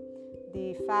are,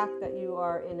 the fact that you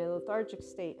are in a lethargic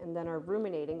state and then are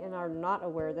ruminating and are not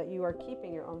aware that you are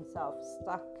keeping your own self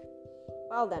stuck,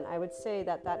 well then, I would say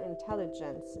that that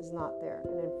intelligence is not there.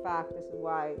 And in fact, this is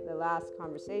why the last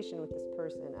conversation with this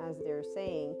person, as they're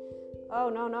saying, oh,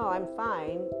 no, I'm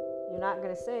fine, you're not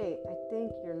going to say, I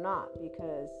think you're not,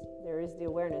 because there is the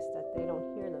awareness that they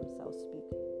don't hear themselves speak.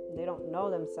 They don't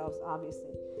know themselves,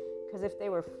 obviously. Because if they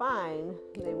were fine,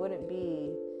 they wouldn't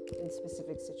be in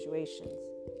specific situations.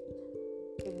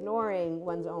 Ignoring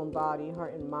one's own body,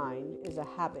 heart, and mind is a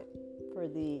habit for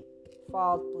the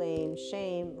fault, blame,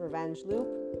 shame, revenge loop,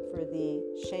 for the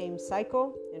shame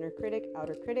cycle, inner critic,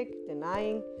 outer critic,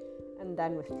 denying, and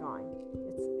then withdrawing.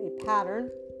 It's a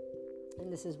pattern,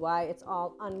 and this is why it's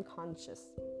all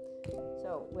unconscious.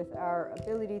 So with our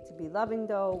ability to be loving,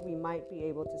 though, we might be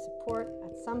able to support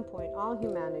at some point all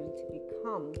humanity to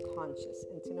become conscious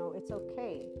and to know it's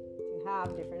okay to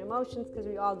have different emotions, because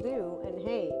we all do. And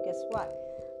hey, guess what?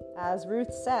 As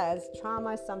Ruth says,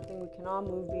 trauma is something we can all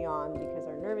move beyond because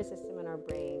our nervous system and our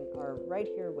brain are right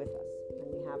here with us. And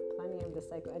we have plenty of the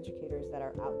psychoeducators that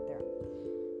are out there.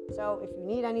 So if you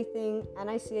need anything,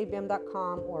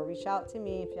 nicabm.com, or reach out to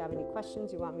me if you have any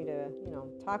questions, you want me to,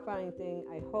 talk about anything.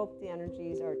 I hope the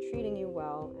energies are treating you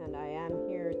well, and I am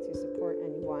here to support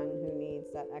anyone who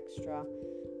needs that extra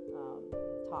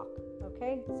talk.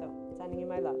 Okay, so sending you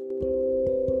my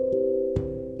love.